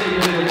stage,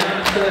 you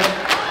understand?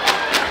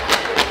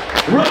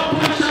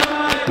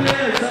 Rumpunchbrunch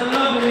players, I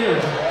love it here.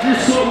 This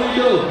is what we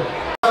do.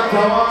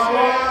 Come on,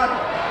 man.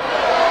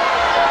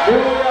 Here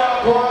we are,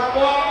 come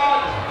on.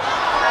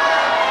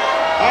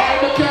 All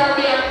the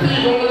Caribbean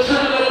people, we're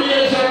trying to be a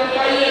jump.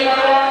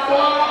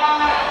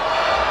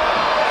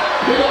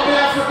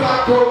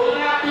 We're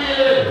not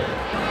dealing.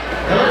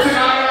 Everything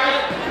alright?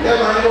 Yeah,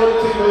 man, you know the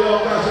thing with your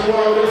cash and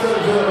war with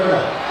yourself over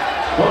there.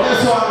 But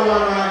that's what I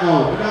want right now.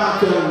 We're not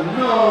telling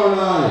no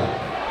lie.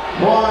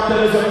 I want to tell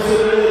you something to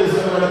the ladies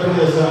over the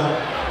place.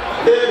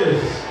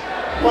 Ladies,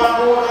 one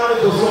more I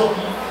do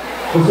something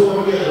before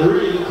we get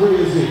really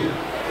crazy.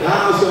 You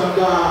understand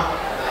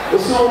that?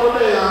 There's someone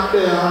there and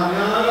there, and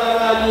you're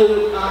not dealing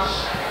with Nash.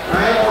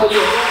 Right?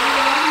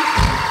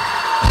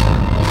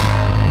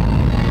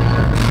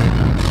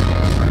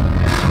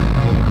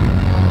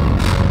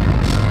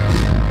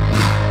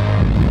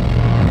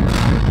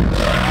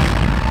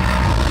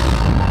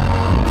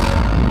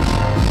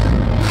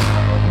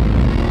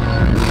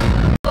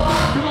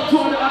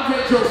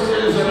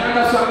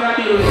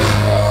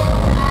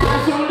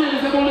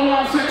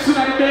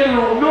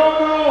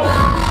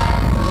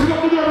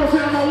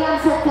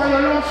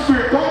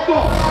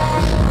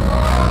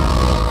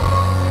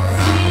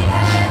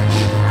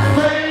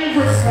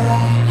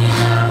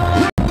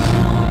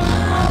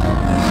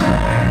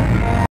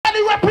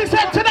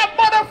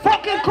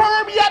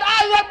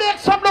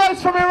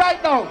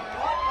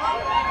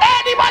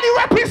 Anybody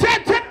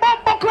representing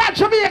Rumpunchbrunch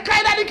Jamaica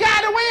in any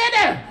kind of way in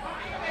there?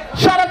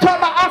 Shout out to all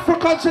my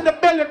Africans in the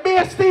building.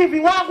 Me Stevie,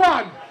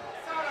 one.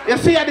 You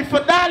see at the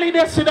finale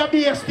this in the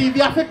me Stevie,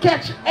 you have to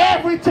catch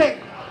everything.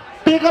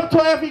 Big up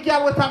to every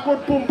girl with a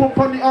good boom boom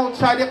on the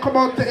outside. You come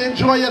out to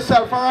enjoy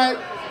yourself, alright?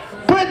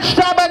 Prince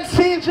Tom and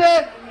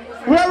CJ,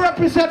 we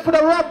represent for the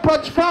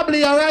Rumpunch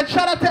family, alright?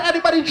 Shout out to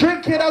anybody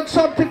drinking on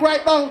something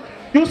right now.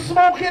 You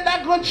smoking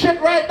that good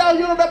shit right now,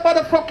 you know the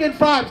motherfucking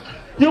vibes.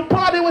 You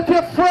party with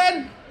your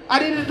friend, I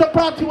need you to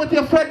party with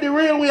your friend the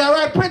real way,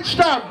 alright? Prince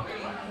Tom,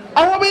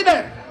 I will be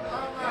there.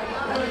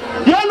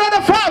 You know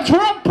the vibes,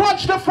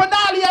 Rumpunch the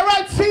finale,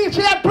 alright?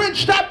 CJ and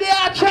Prince Tom, they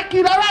are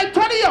checking, alright?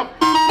 Turn it up.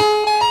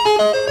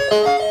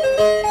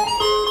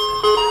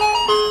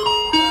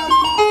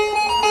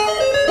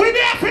 We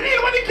there for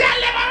deal with the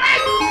girl,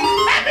 alright?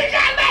 Every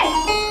girl now.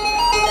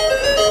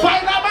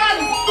 Fireman.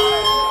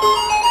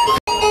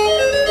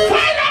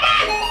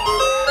 Fireman.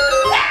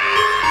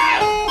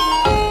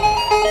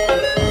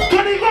 To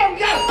the ground,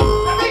 girl.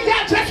 Every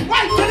girl just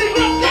white. To the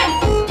ground, girl.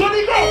 To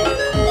the ground.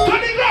 To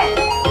the ground.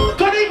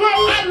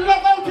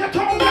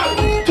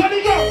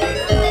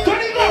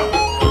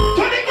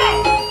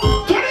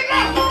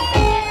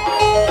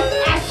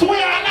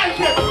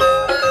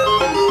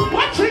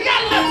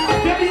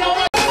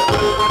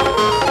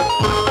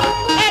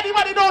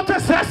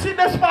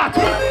 this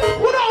party.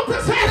 Who knows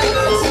this here?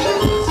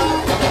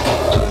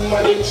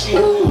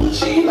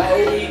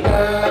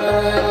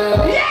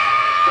 Yeah!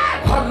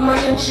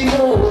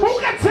 Who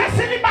can test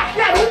in the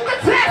backyard? Who can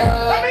test?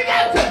 Let me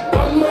get it.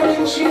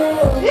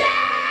 Yeah!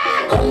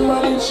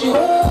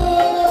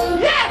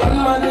 Yeah!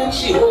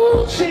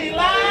 She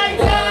like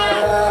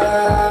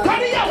that.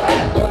 Turn it up.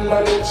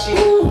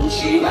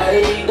 She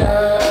like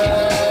that.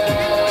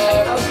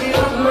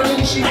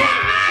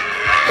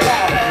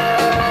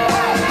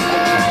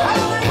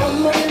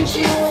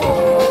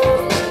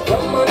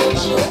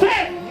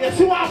 Hey, you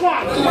see what I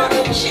want?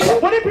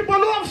 What if people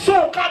love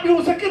soca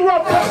music in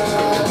Rumpunch?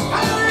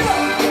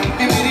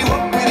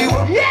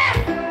 Yeah!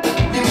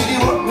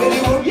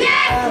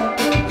 Yeah!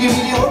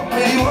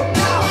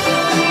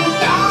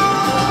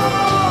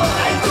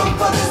 I come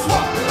for this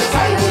one.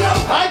 Sign me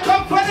up. I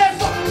come for this.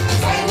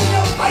 Sign me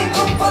up. I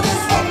come for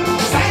this one.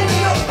 Sign me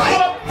up.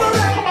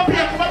 Come up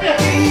here, come up here.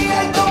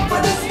 I come for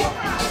this one.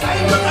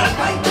 Sign me up.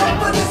 I come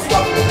for this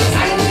one.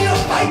 Sign me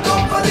up. I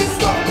come for this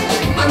one.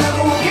 And I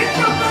go get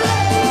my ballet.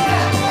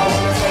 I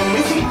wanna sign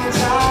my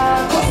signature.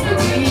 Cause the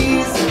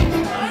reason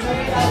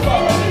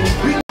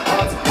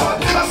hot.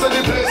 That's the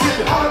place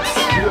it hot.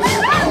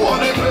 I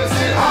wanna place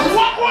it hot.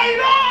 What going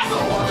on? So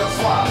what the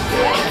fuck?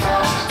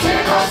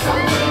 Take off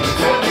something.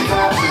 Take it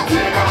off.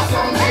 Take off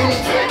something.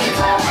 Take it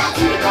off.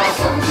 Take off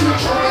something.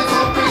 Show it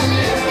up in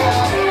the air.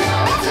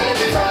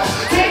 Take it off.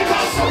 Take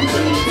off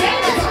something.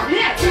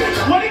 Yeah.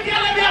 What the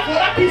girl let me have for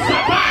that piece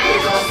of pie?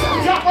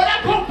 Yeah, for that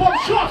pump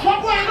shorts.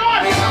 What going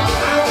on?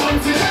 I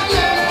want to get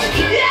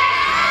naked. Yeah!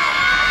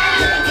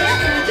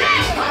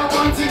 I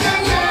want to get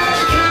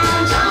naked.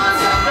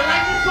 They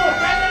like the soul,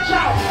 right? Let's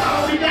shout.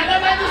 We got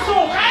them like the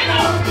soul, right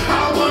now.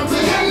 I want to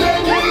get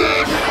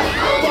naked.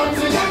 I want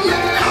to get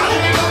naked.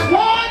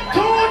 1,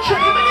 2,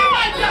 3. Give me the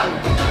mic now.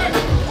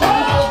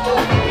 Oh,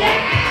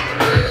 yeah!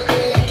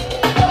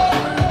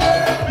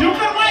 You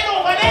can ride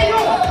over there, you.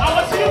 I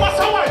want to see you pass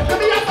away. Give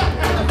me your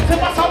say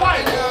pass away.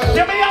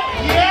 Give me your,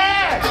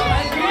 yeah!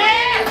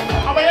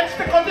 Yeah! I want you to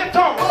stick on the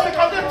tongue. Stick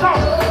on the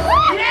tongue.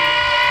 Yeah!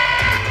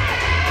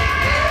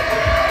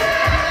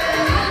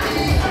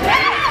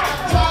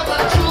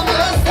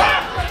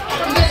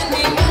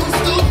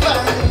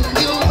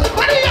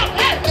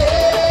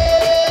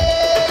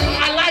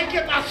 I like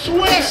it, I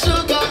swear.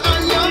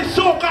 The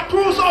soca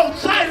cruise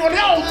outside, on the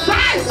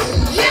outside.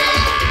 Yeah!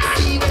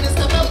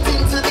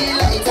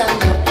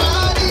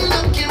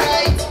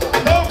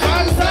 No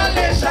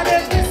consolation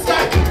in this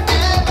side.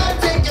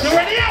 You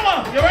ready, Emma?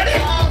 You ready?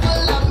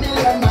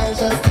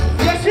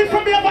 You see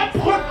from here what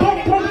pum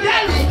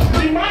girl.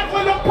 The man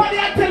will look on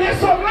and tell you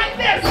something like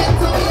this.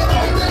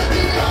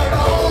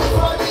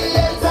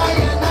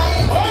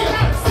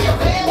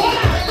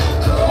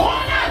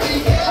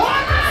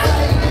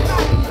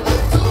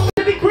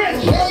 The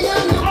Grinch.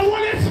 I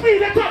want to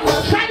speed it up.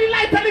 Shine the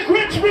light on the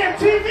Grinch man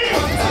TV.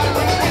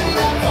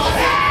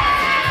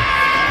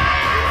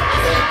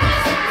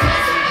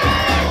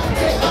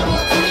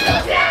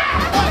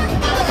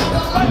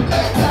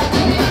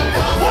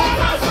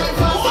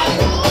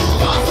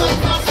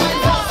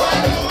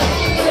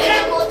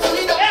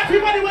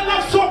 Everybody will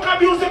love soca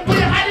music. Put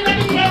your hand in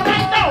the air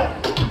right now.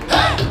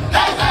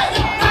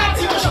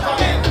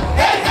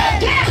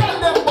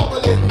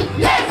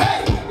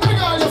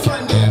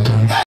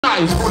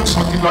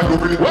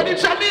 What did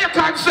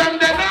Jamaican send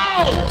them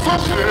now?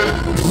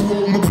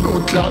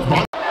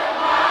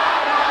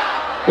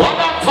 What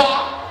up for?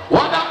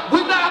 What up? We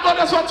not going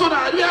this one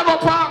tonight. We are going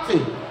to party.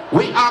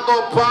 We are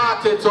going to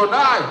party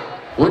tonight.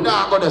 We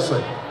not going this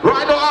way.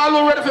 Right now,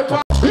 all ready for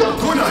party.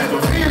 Tonight, we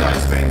feel like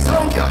spend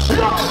some cash.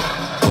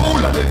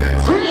 Cool at the bed.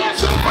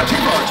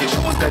 Party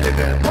shows the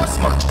level. Must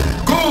match.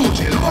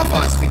 Gucci,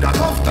 loafers with a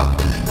tough top.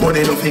 But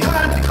they don't think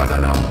I'm the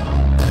color.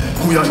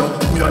 We are not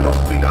with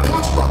a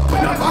touchback.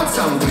 When a bad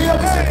sound, we are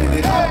setting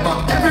it up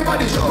back.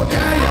 Everybody shout,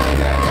 yeah.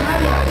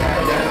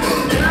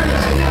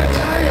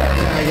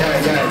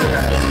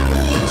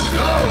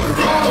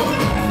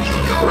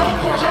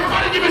 Rumpunch,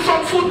 everybody give me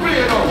some food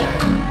play now.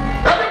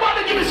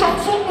 Everybody give me some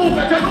food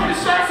movement. You know the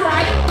surf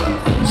right?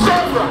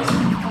 Surf right.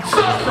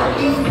 Surf right.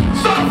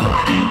 Surf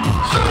right.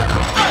 Surf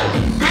right. Hey.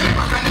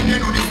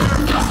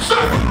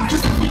 Surf.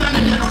 Just put that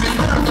in the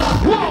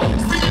surf. Whoa.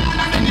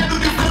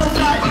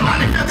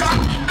 And if you're done,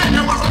 then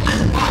you want to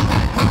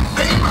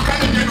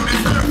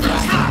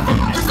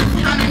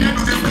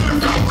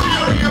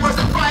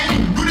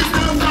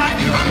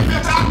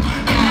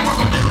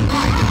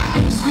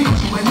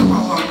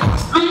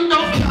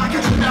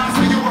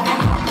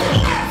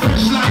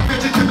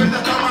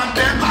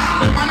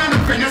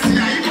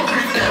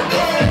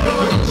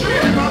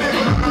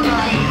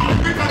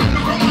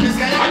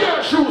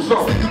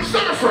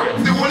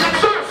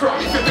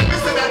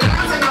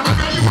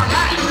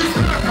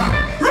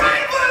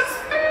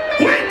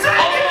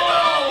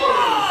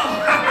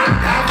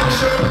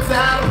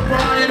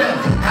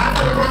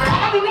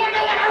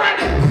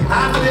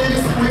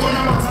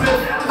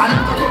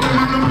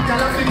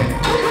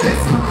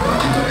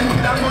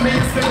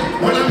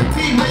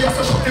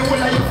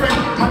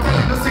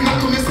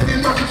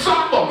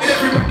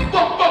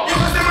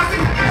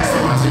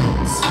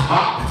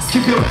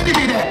Skip your ready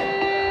be there.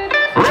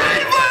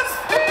 Ravens!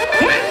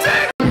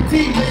 Winter!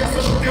 Team, they are so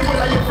show them what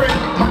are your friend.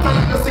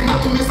 Matala the signal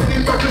to me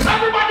singing practice.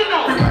 Everybody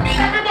know!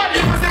 Everybody!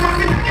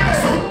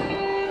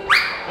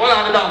 Hold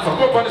on, the dancer,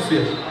 come up on the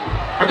stage.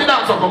 And the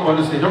dancer come on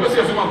the stage. I'm going to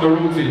see some of the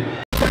routine.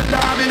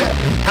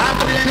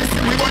 After the NSC,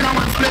 we won a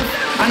one split.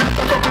 And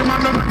after a couple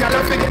man, no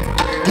girl will forget.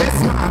 Yes,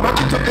 man, back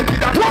it up the kid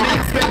that money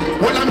and spend.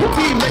 Well, I'm the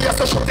team, they are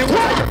so short, they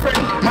want your friend.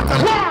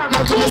 Matter one,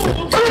 not to listen.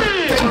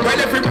 Well,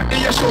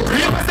 everybody is show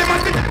green, as they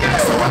must be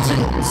together. So watch you.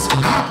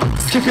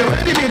 Skip your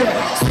ready be there.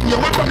 Sing your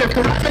one from left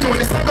to right, and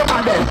when it's not go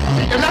man there.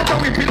 You're not a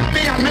whipping on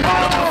me, and me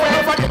not know when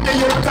you forget that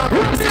you're a top.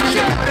 See me,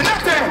 you're not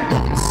enough there.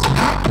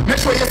 Make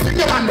sure you sing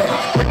your man there.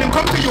 When them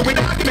come to you with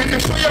an argument,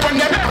 make sure you run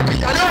them.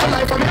 I love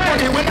life, I'm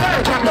money, we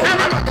never can them.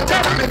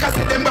 Make us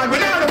see them bad, we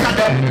never look at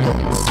them.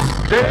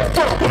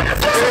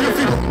 So you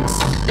feel.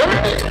 You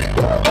ready?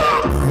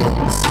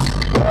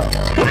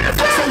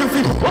 So you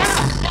feel.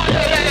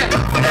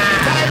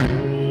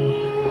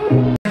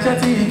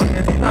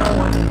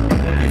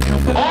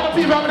 All the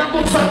people having a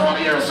good time over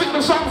here, sing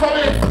the song for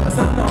me. Yes,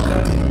 man,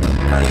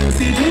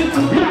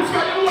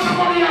 you want to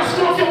money and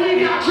smoke your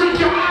weed and drink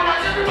your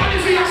alright.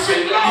 Everybody's here,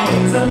 sing low.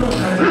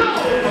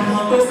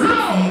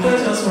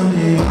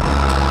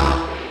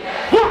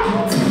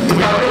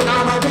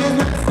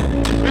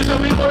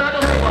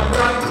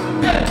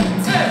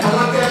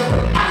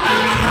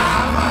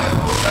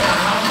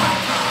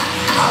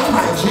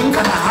 Drink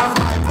and I have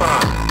my bar,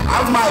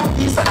 have my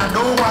peace and I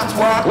don't want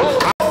war.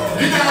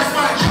 You guys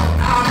fight.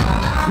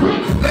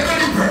 Let go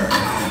deeper.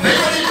 Let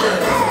go deeper.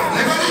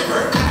 Let go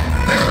deeper.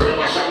 Let go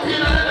deeper.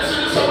 Champagne and then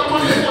sing the song for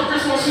money for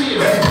Christmas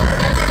Eve.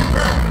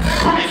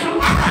 Right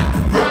floor.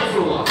 Right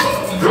floor.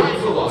 Right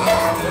floor.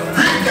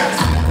 Green guys.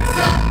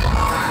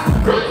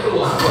 Right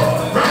floor.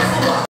 Right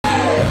floor.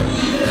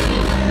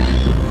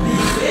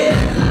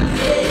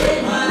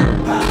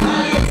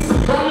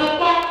 From your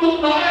back to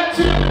the head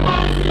to the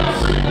body, you're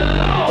singing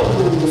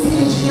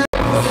low.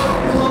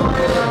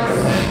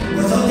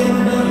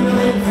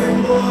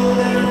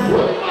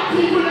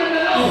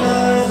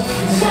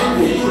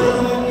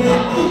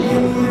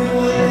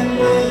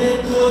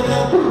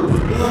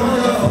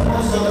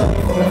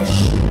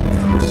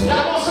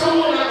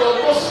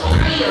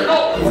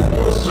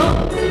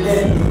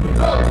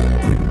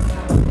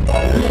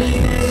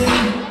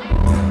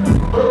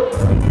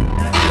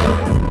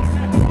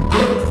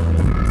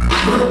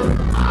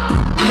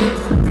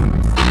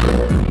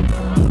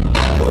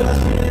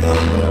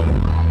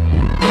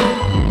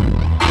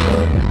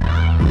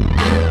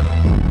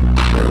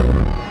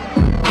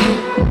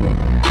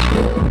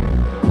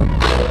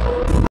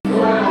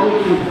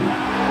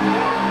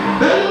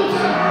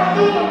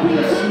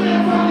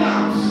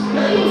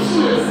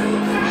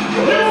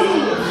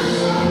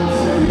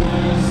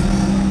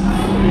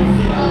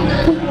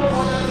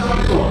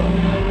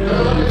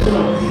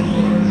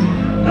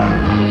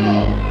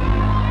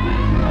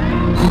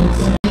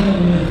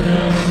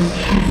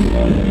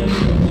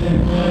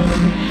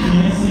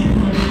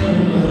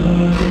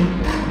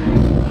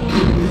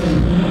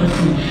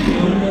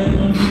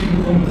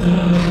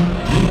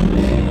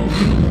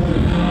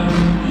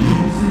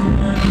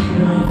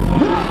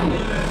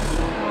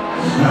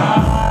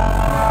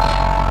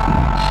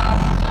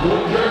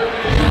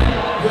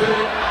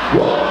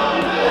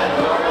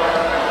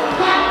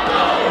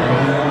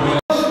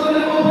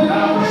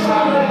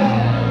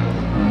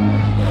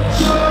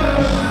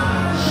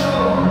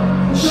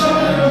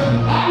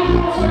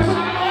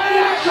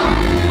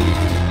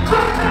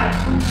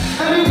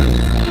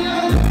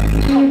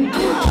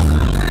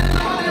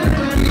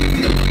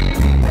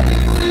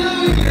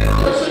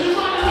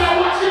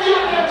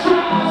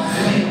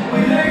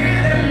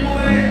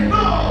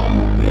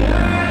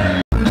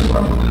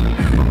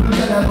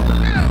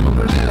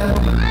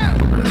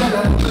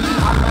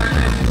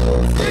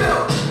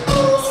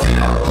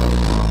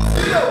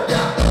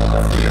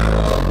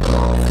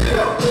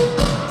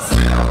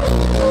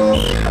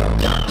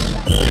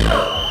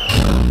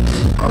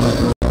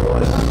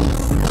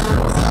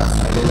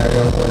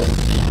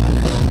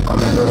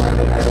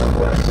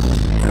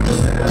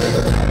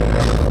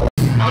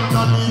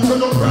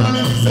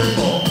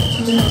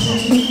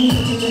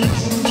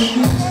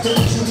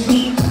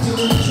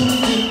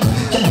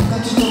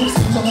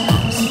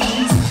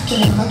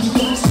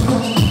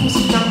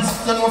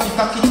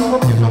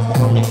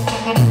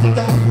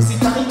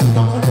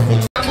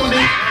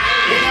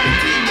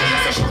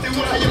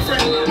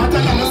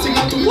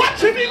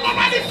 Watch me go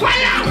by the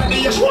fire!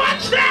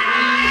 Watch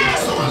that!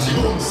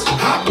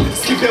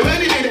 Skip your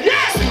ready minute.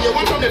 Yes! Sing your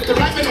one from left to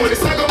right, when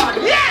it's not go mad.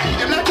 Yeah!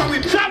 Them like how we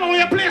Come on,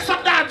 we play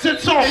some dancing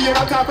song. you're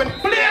not happen.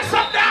 Play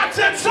some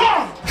dancing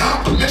song.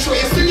 Make sure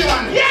you sing your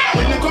one. Yeah!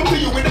 When they come to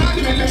you with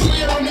argument, make sure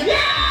you're on it.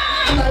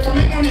 Yeah! And I for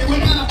make money, we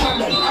not a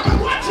problem.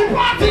 Watch the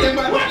party!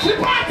 Watch the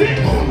party!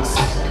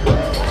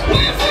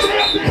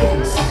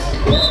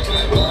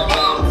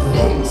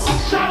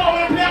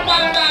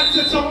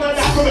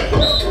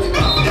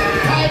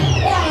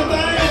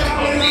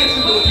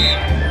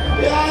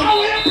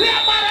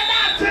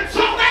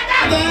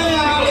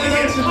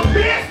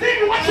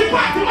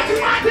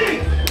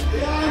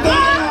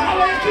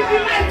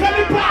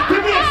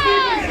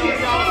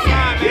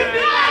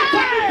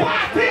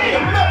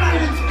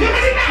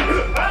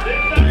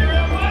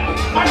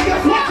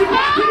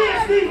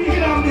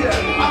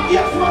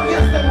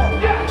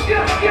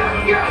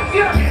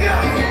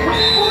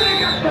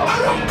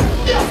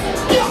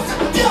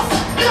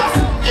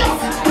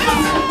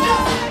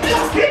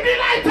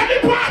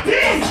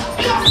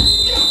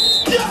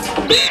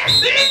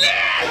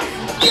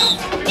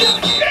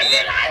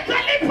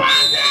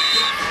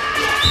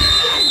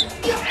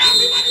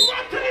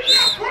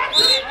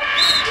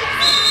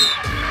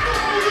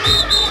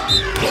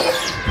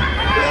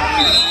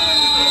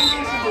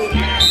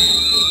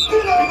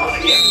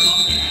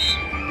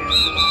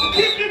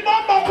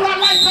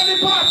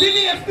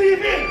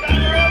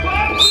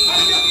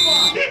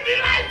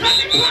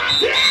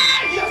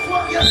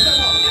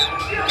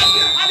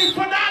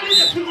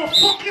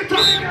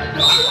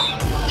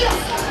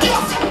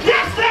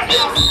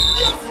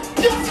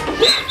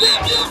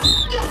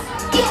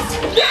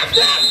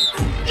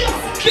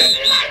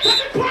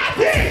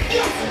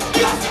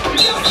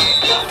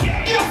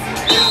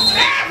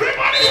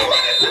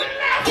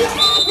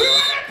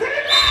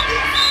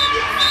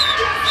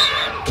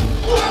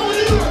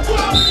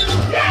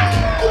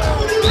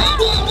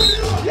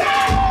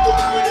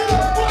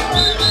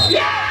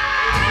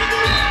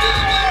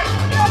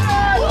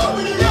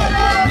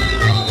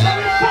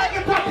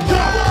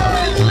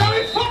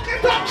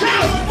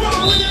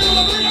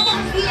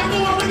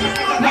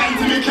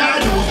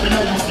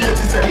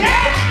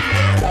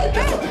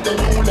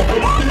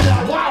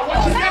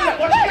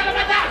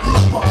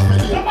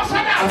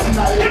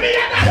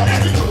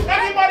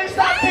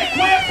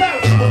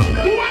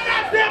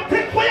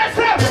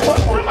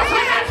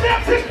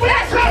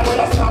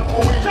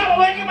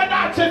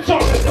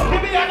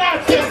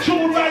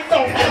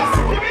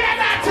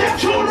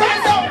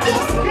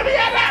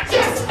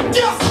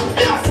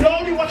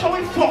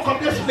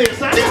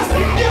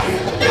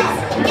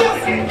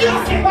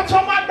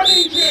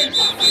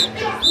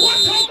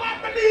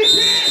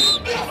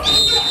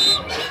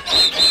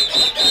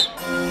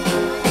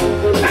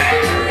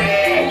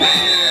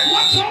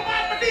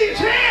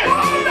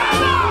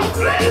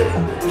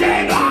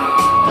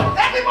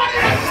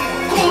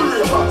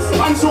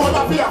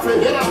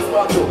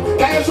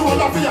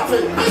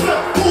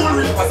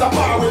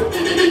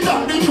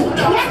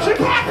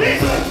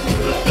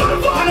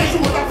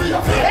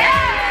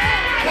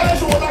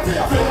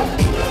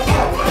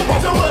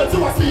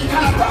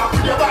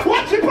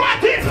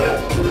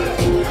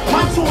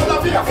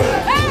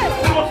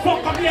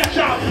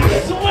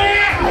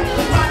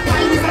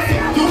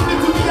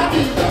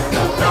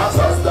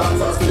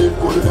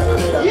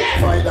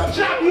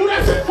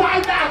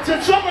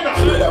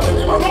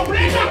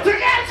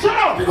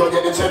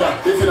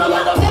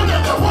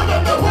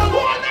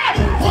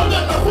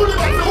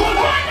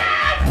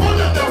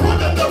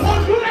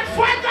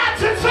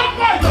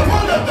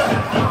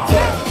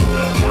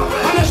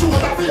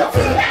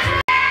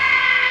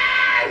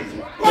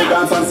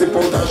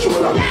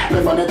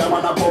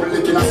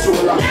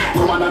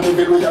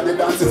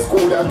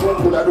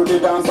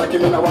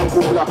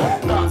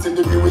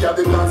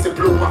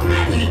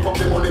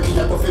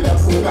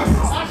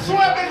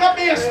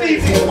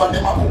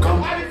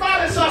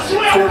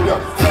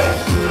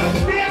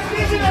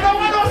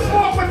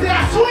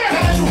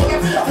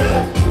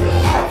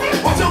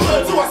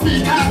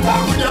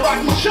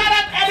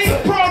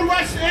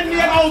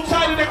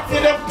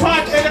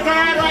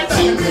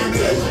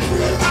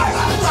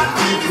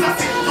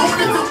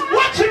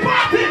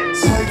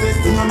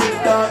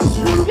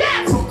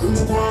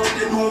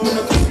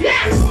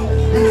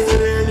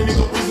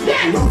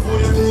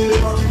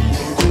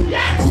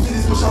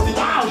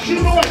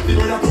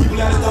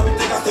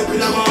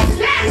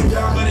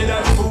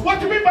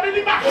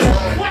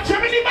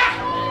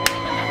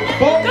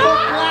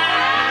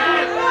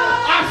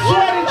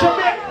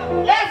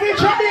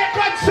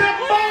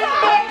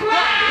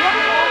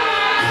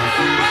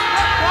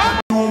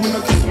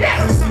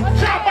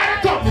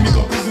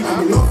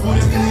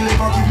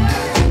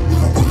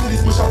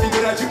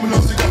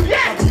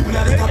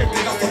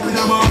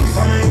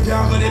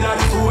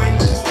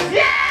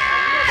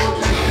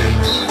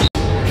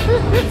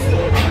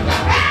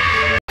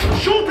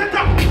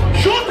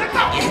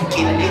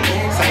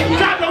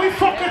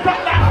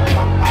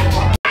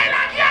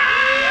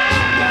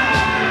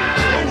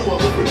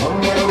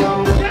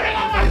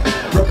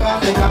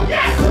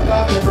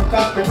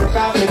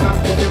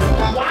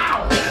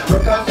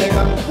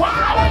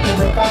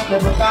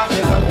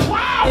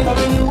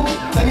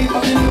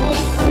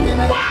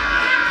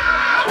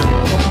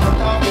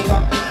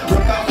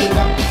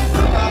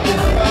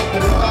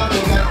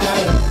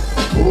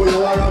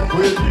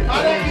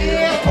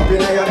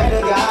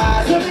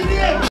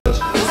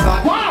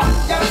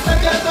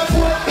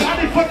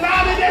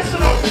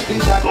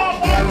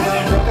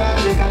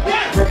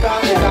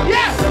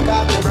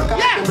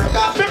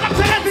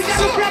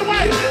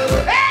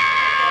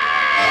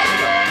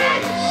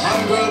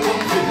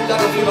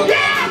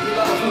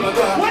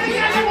 What do you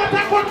got? What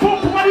that one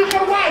pump? What do you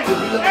got?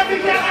 Every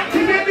guy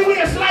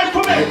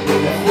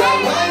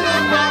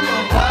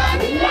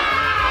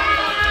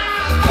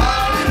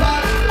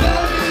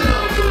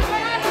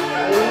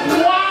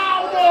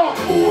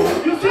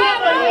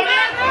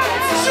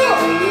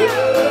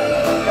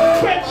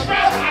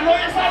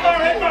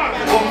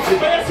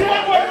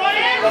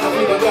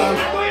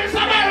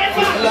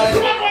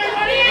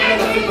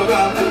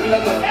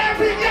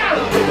Every girl.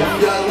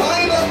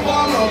 Wind up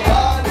on my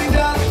body,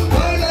 girl.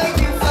 Wind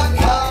like it's a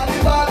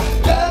carnival.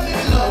 Girl, me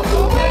love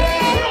the way.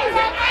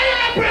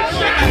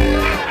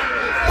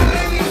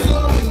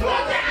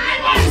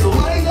 So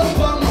wind up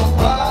on my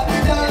body,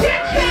 girl.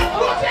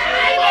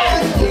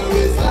 And you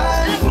is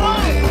like for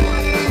me.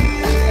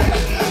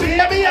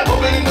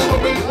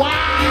 Wow!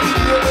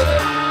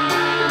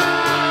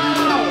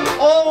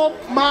 Oh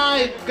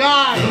my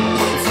God!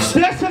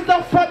 This is the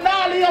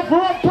finale of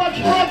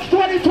Rumpunchbrunch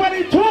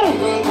 2022.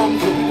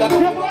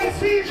 Your boy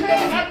CJ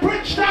and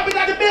Prince Stabby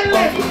at the building.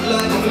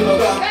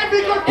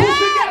 Every good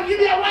pussy girl, give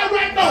me a one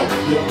right now.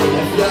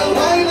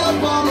 Wind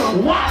up on my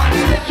Wow!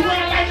 This is where I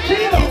like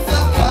Sheila. It's a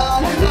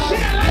carnival.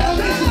 Girl,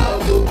 me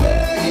love the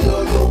way you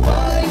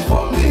wine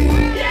for me.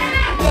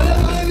 Yeah! Girl, the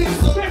mind is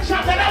so Prince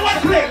Stabby, let that one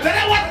play. Let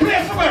that one play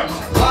for me.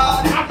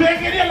 I'm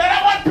begging you, let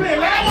that one play.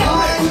 Let that one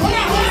play. Hold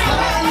on.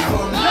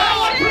 Let that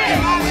one play.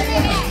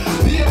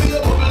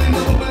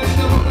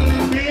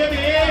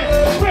 Baby,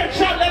 Prince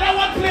Stabby, let that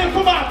one play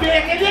for me. I'm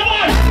begging you,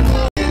 man.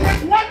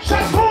 One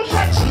shot, two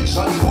shots.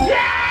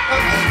 Yeah!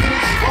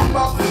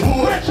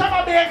 Prince Stabby,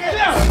 I'm begging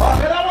you.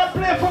 Let that one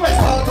play for me.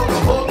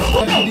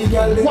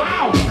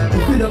 Wow!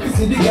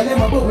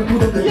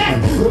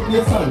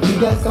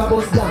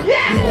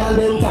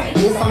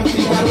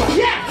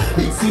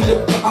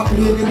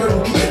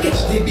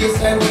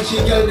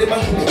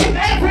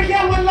 Every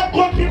girl will look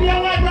good, give me a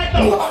one right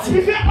now.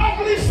 If you're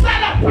ugly,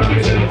 stand up.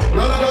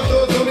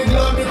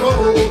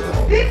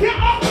 If you're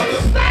ugly,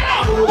 stand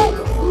up.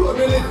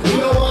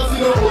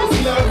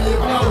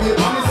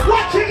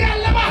 Watch your girl,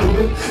 Lama.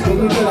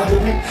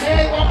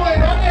 Hey, what boy,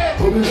 don't they?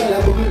 What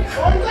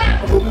is that?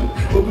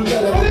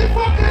 What the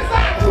fuck is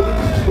that?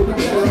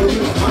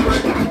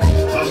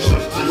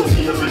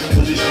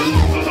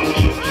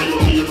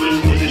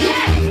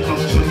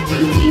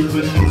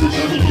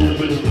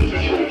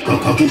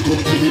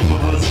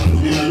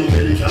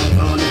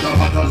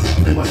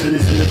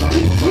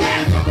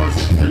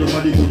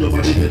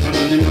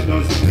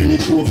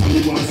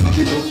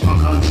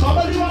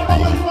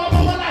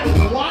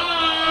 Wow!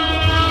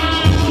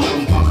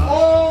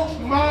 Oh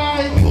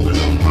my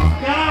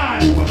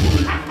God!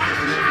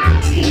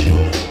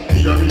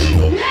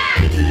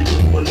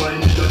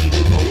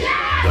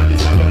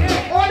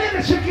 All in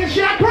the chicken,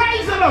 she are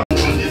praising them.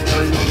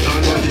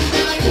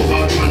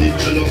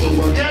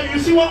 Yeah, you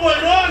see what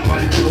going on?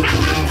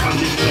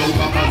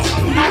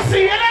 I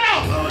see it now.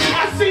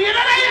 I see it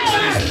now.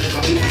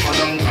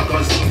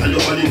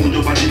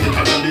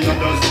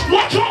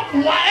 Watch out!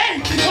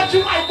 Hey, watch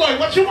your white boy.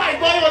 Watch your white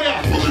boy over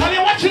there.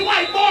 Watch your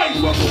white boy.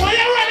 Are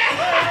you ready?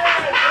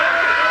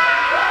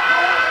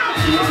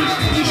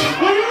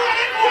 Are you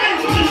ready,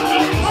 boys?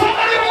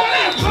 Somebody roll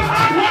it.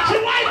 Watch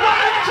your white boy.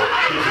 Watch your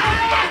white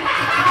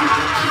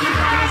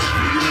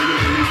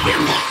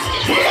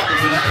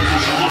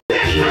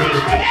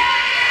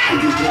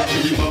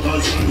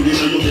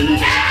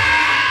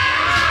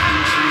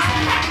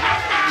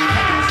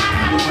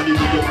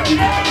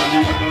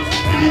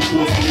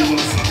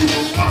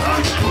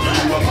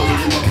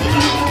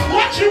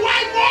Watch your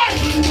white boy!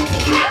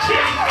 Watch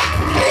it!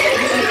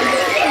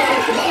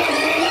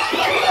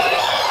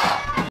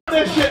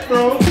 This shit,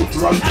 bro.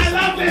 I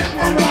love this shit,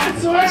 bro. I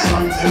swear.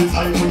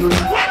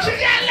 Watch it,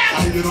 yeah, left.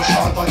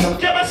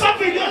 Give me some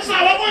videos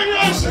now. What are you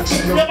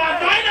doing? You're bad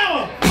boy now.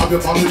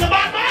 You're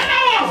bad boy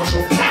now.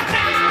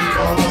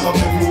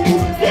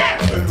 Yeah.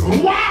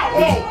 Wow.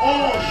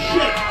 Oh,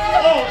 shit.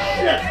 Oh,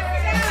 shit.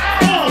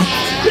 Oh,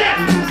 shit.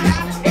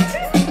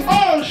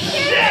 Oh,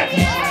 shit.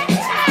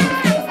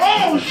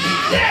 Oh,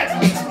 shit.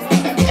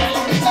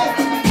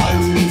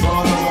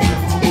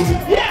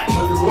 Yeah.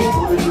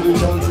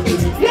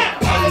 Yeah.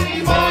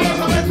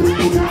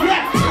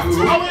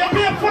 I will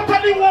be a foot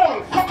on the wall.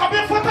 Cock up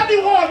your foot on the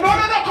wall. No.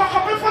 Cock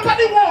up your foot on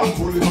the wall.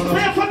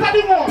 Be a foot on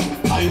the wall.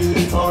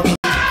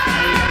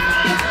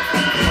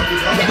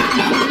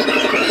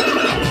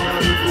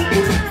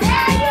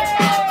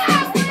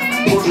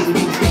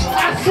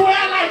 I swear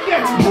I like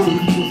it.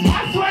 I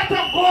swear to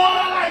God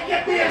I like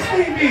it,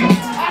 BSTV.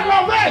 I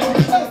love it.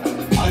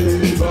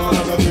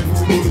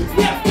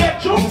 Yeah,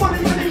 jump for the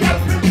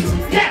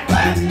yeah.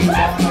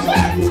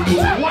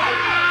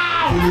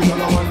 Wow.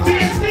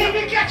 BSTV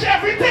catch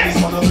everything.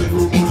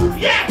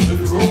 Yeah.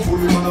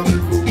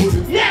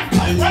 Yeah.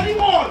 On the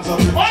wall. On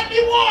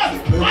the wall.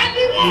 On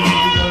the wall.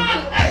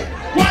 Hey.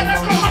 Why not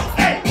come up?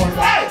 Hey.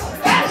 Hey.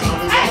 Hey.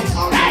 Hey.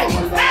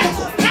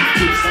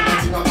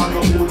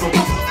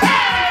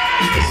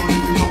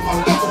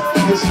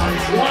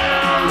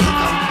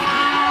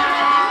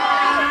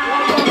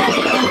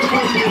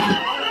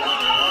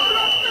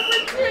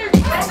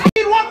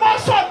 Need one more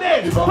Sunday.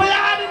 Put your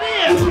hand in the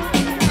air.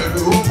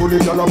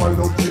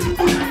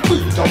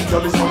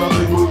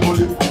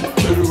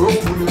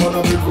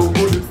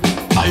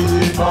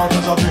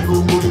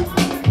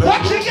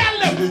 Watch your girl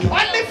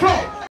on the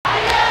floor.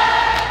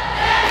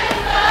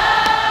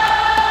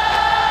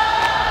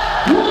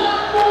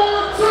 One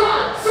more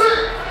time,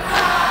 say,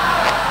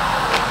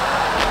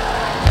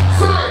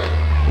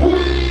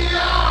 we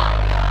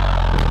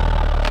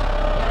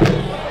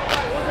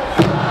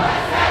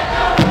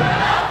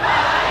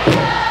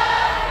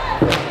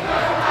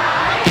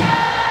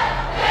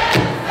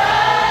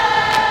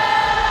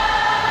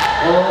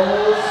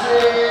Watch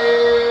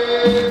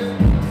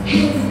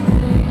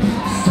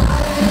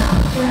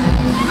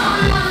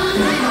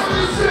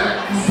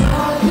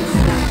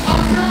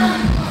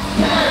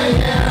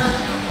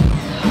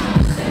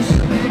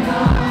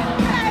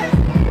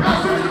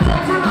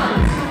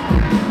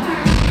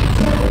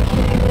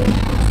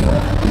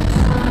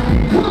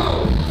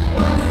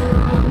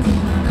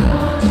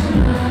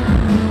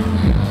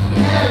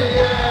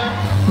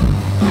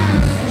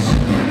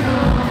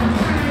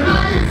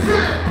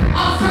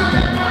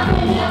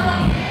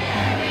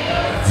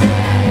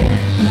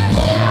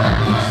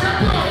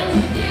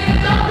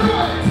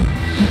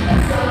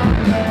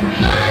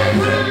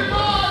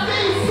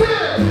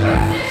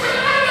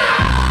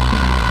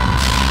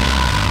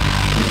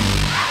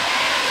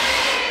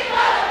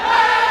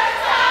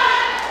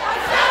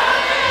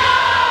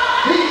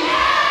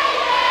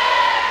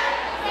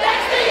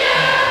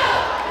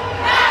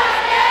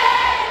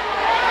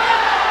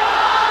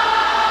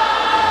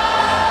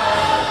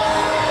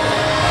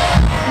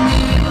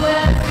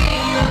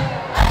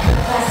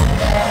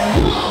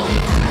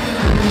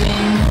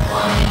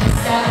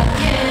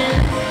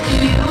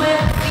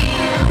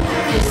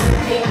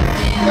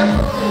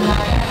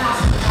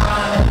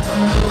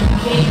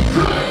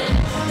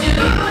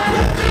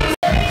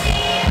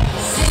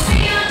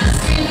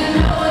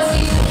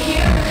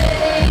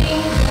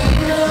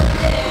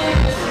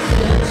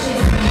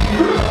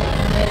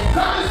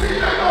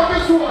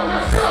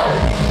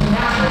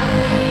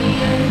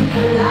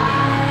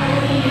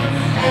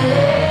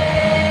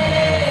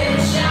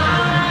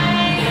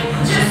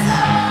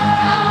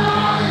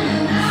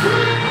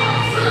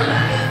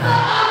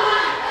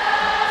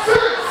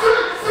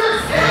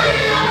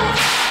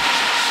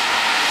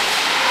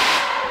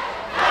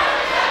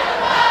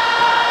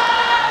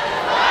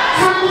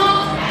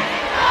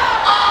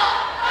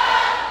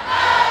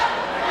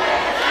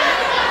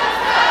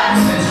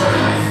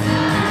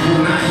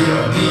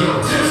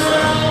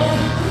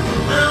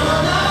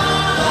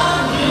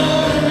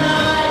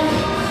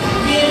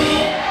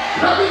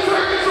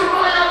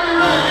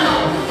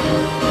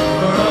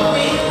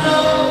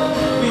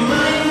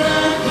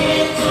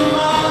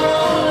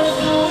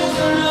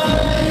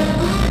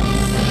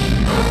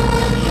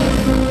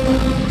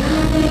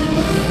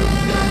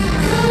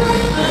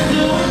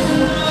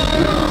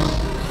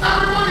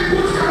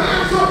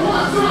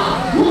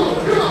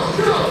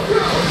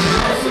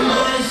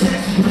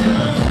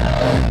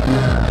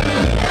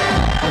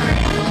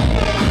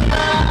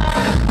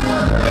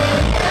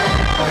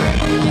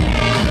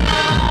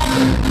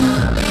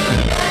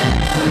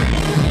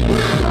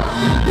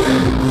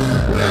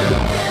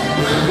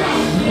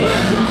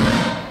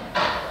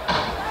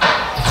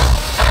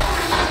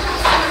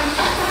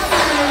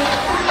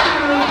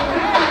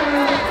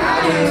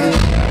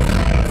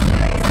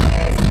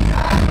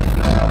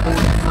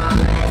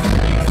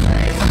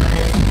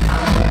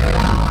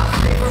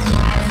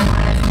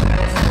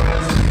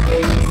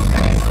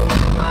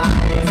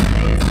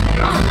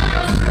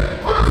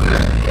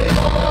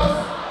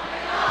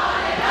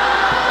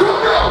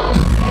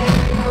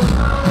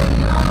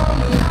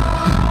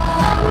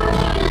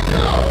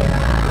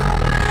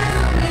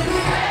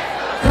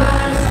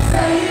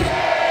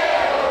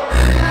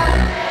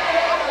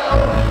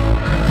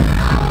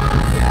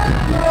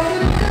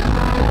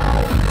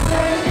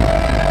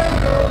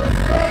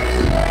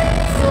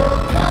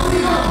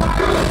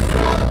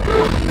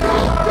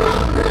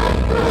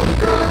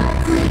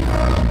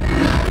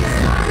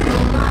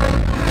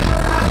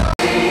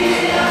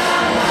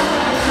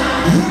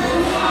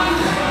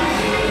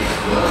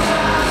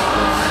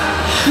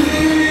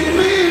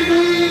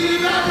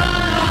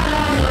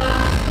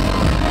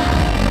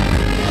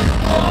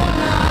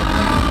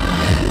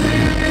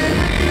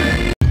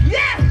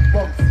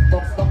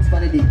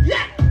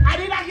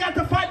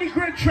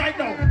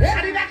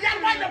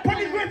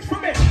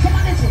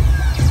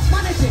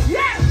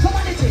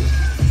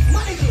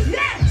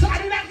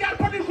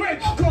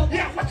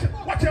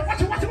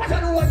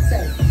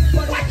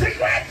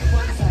it.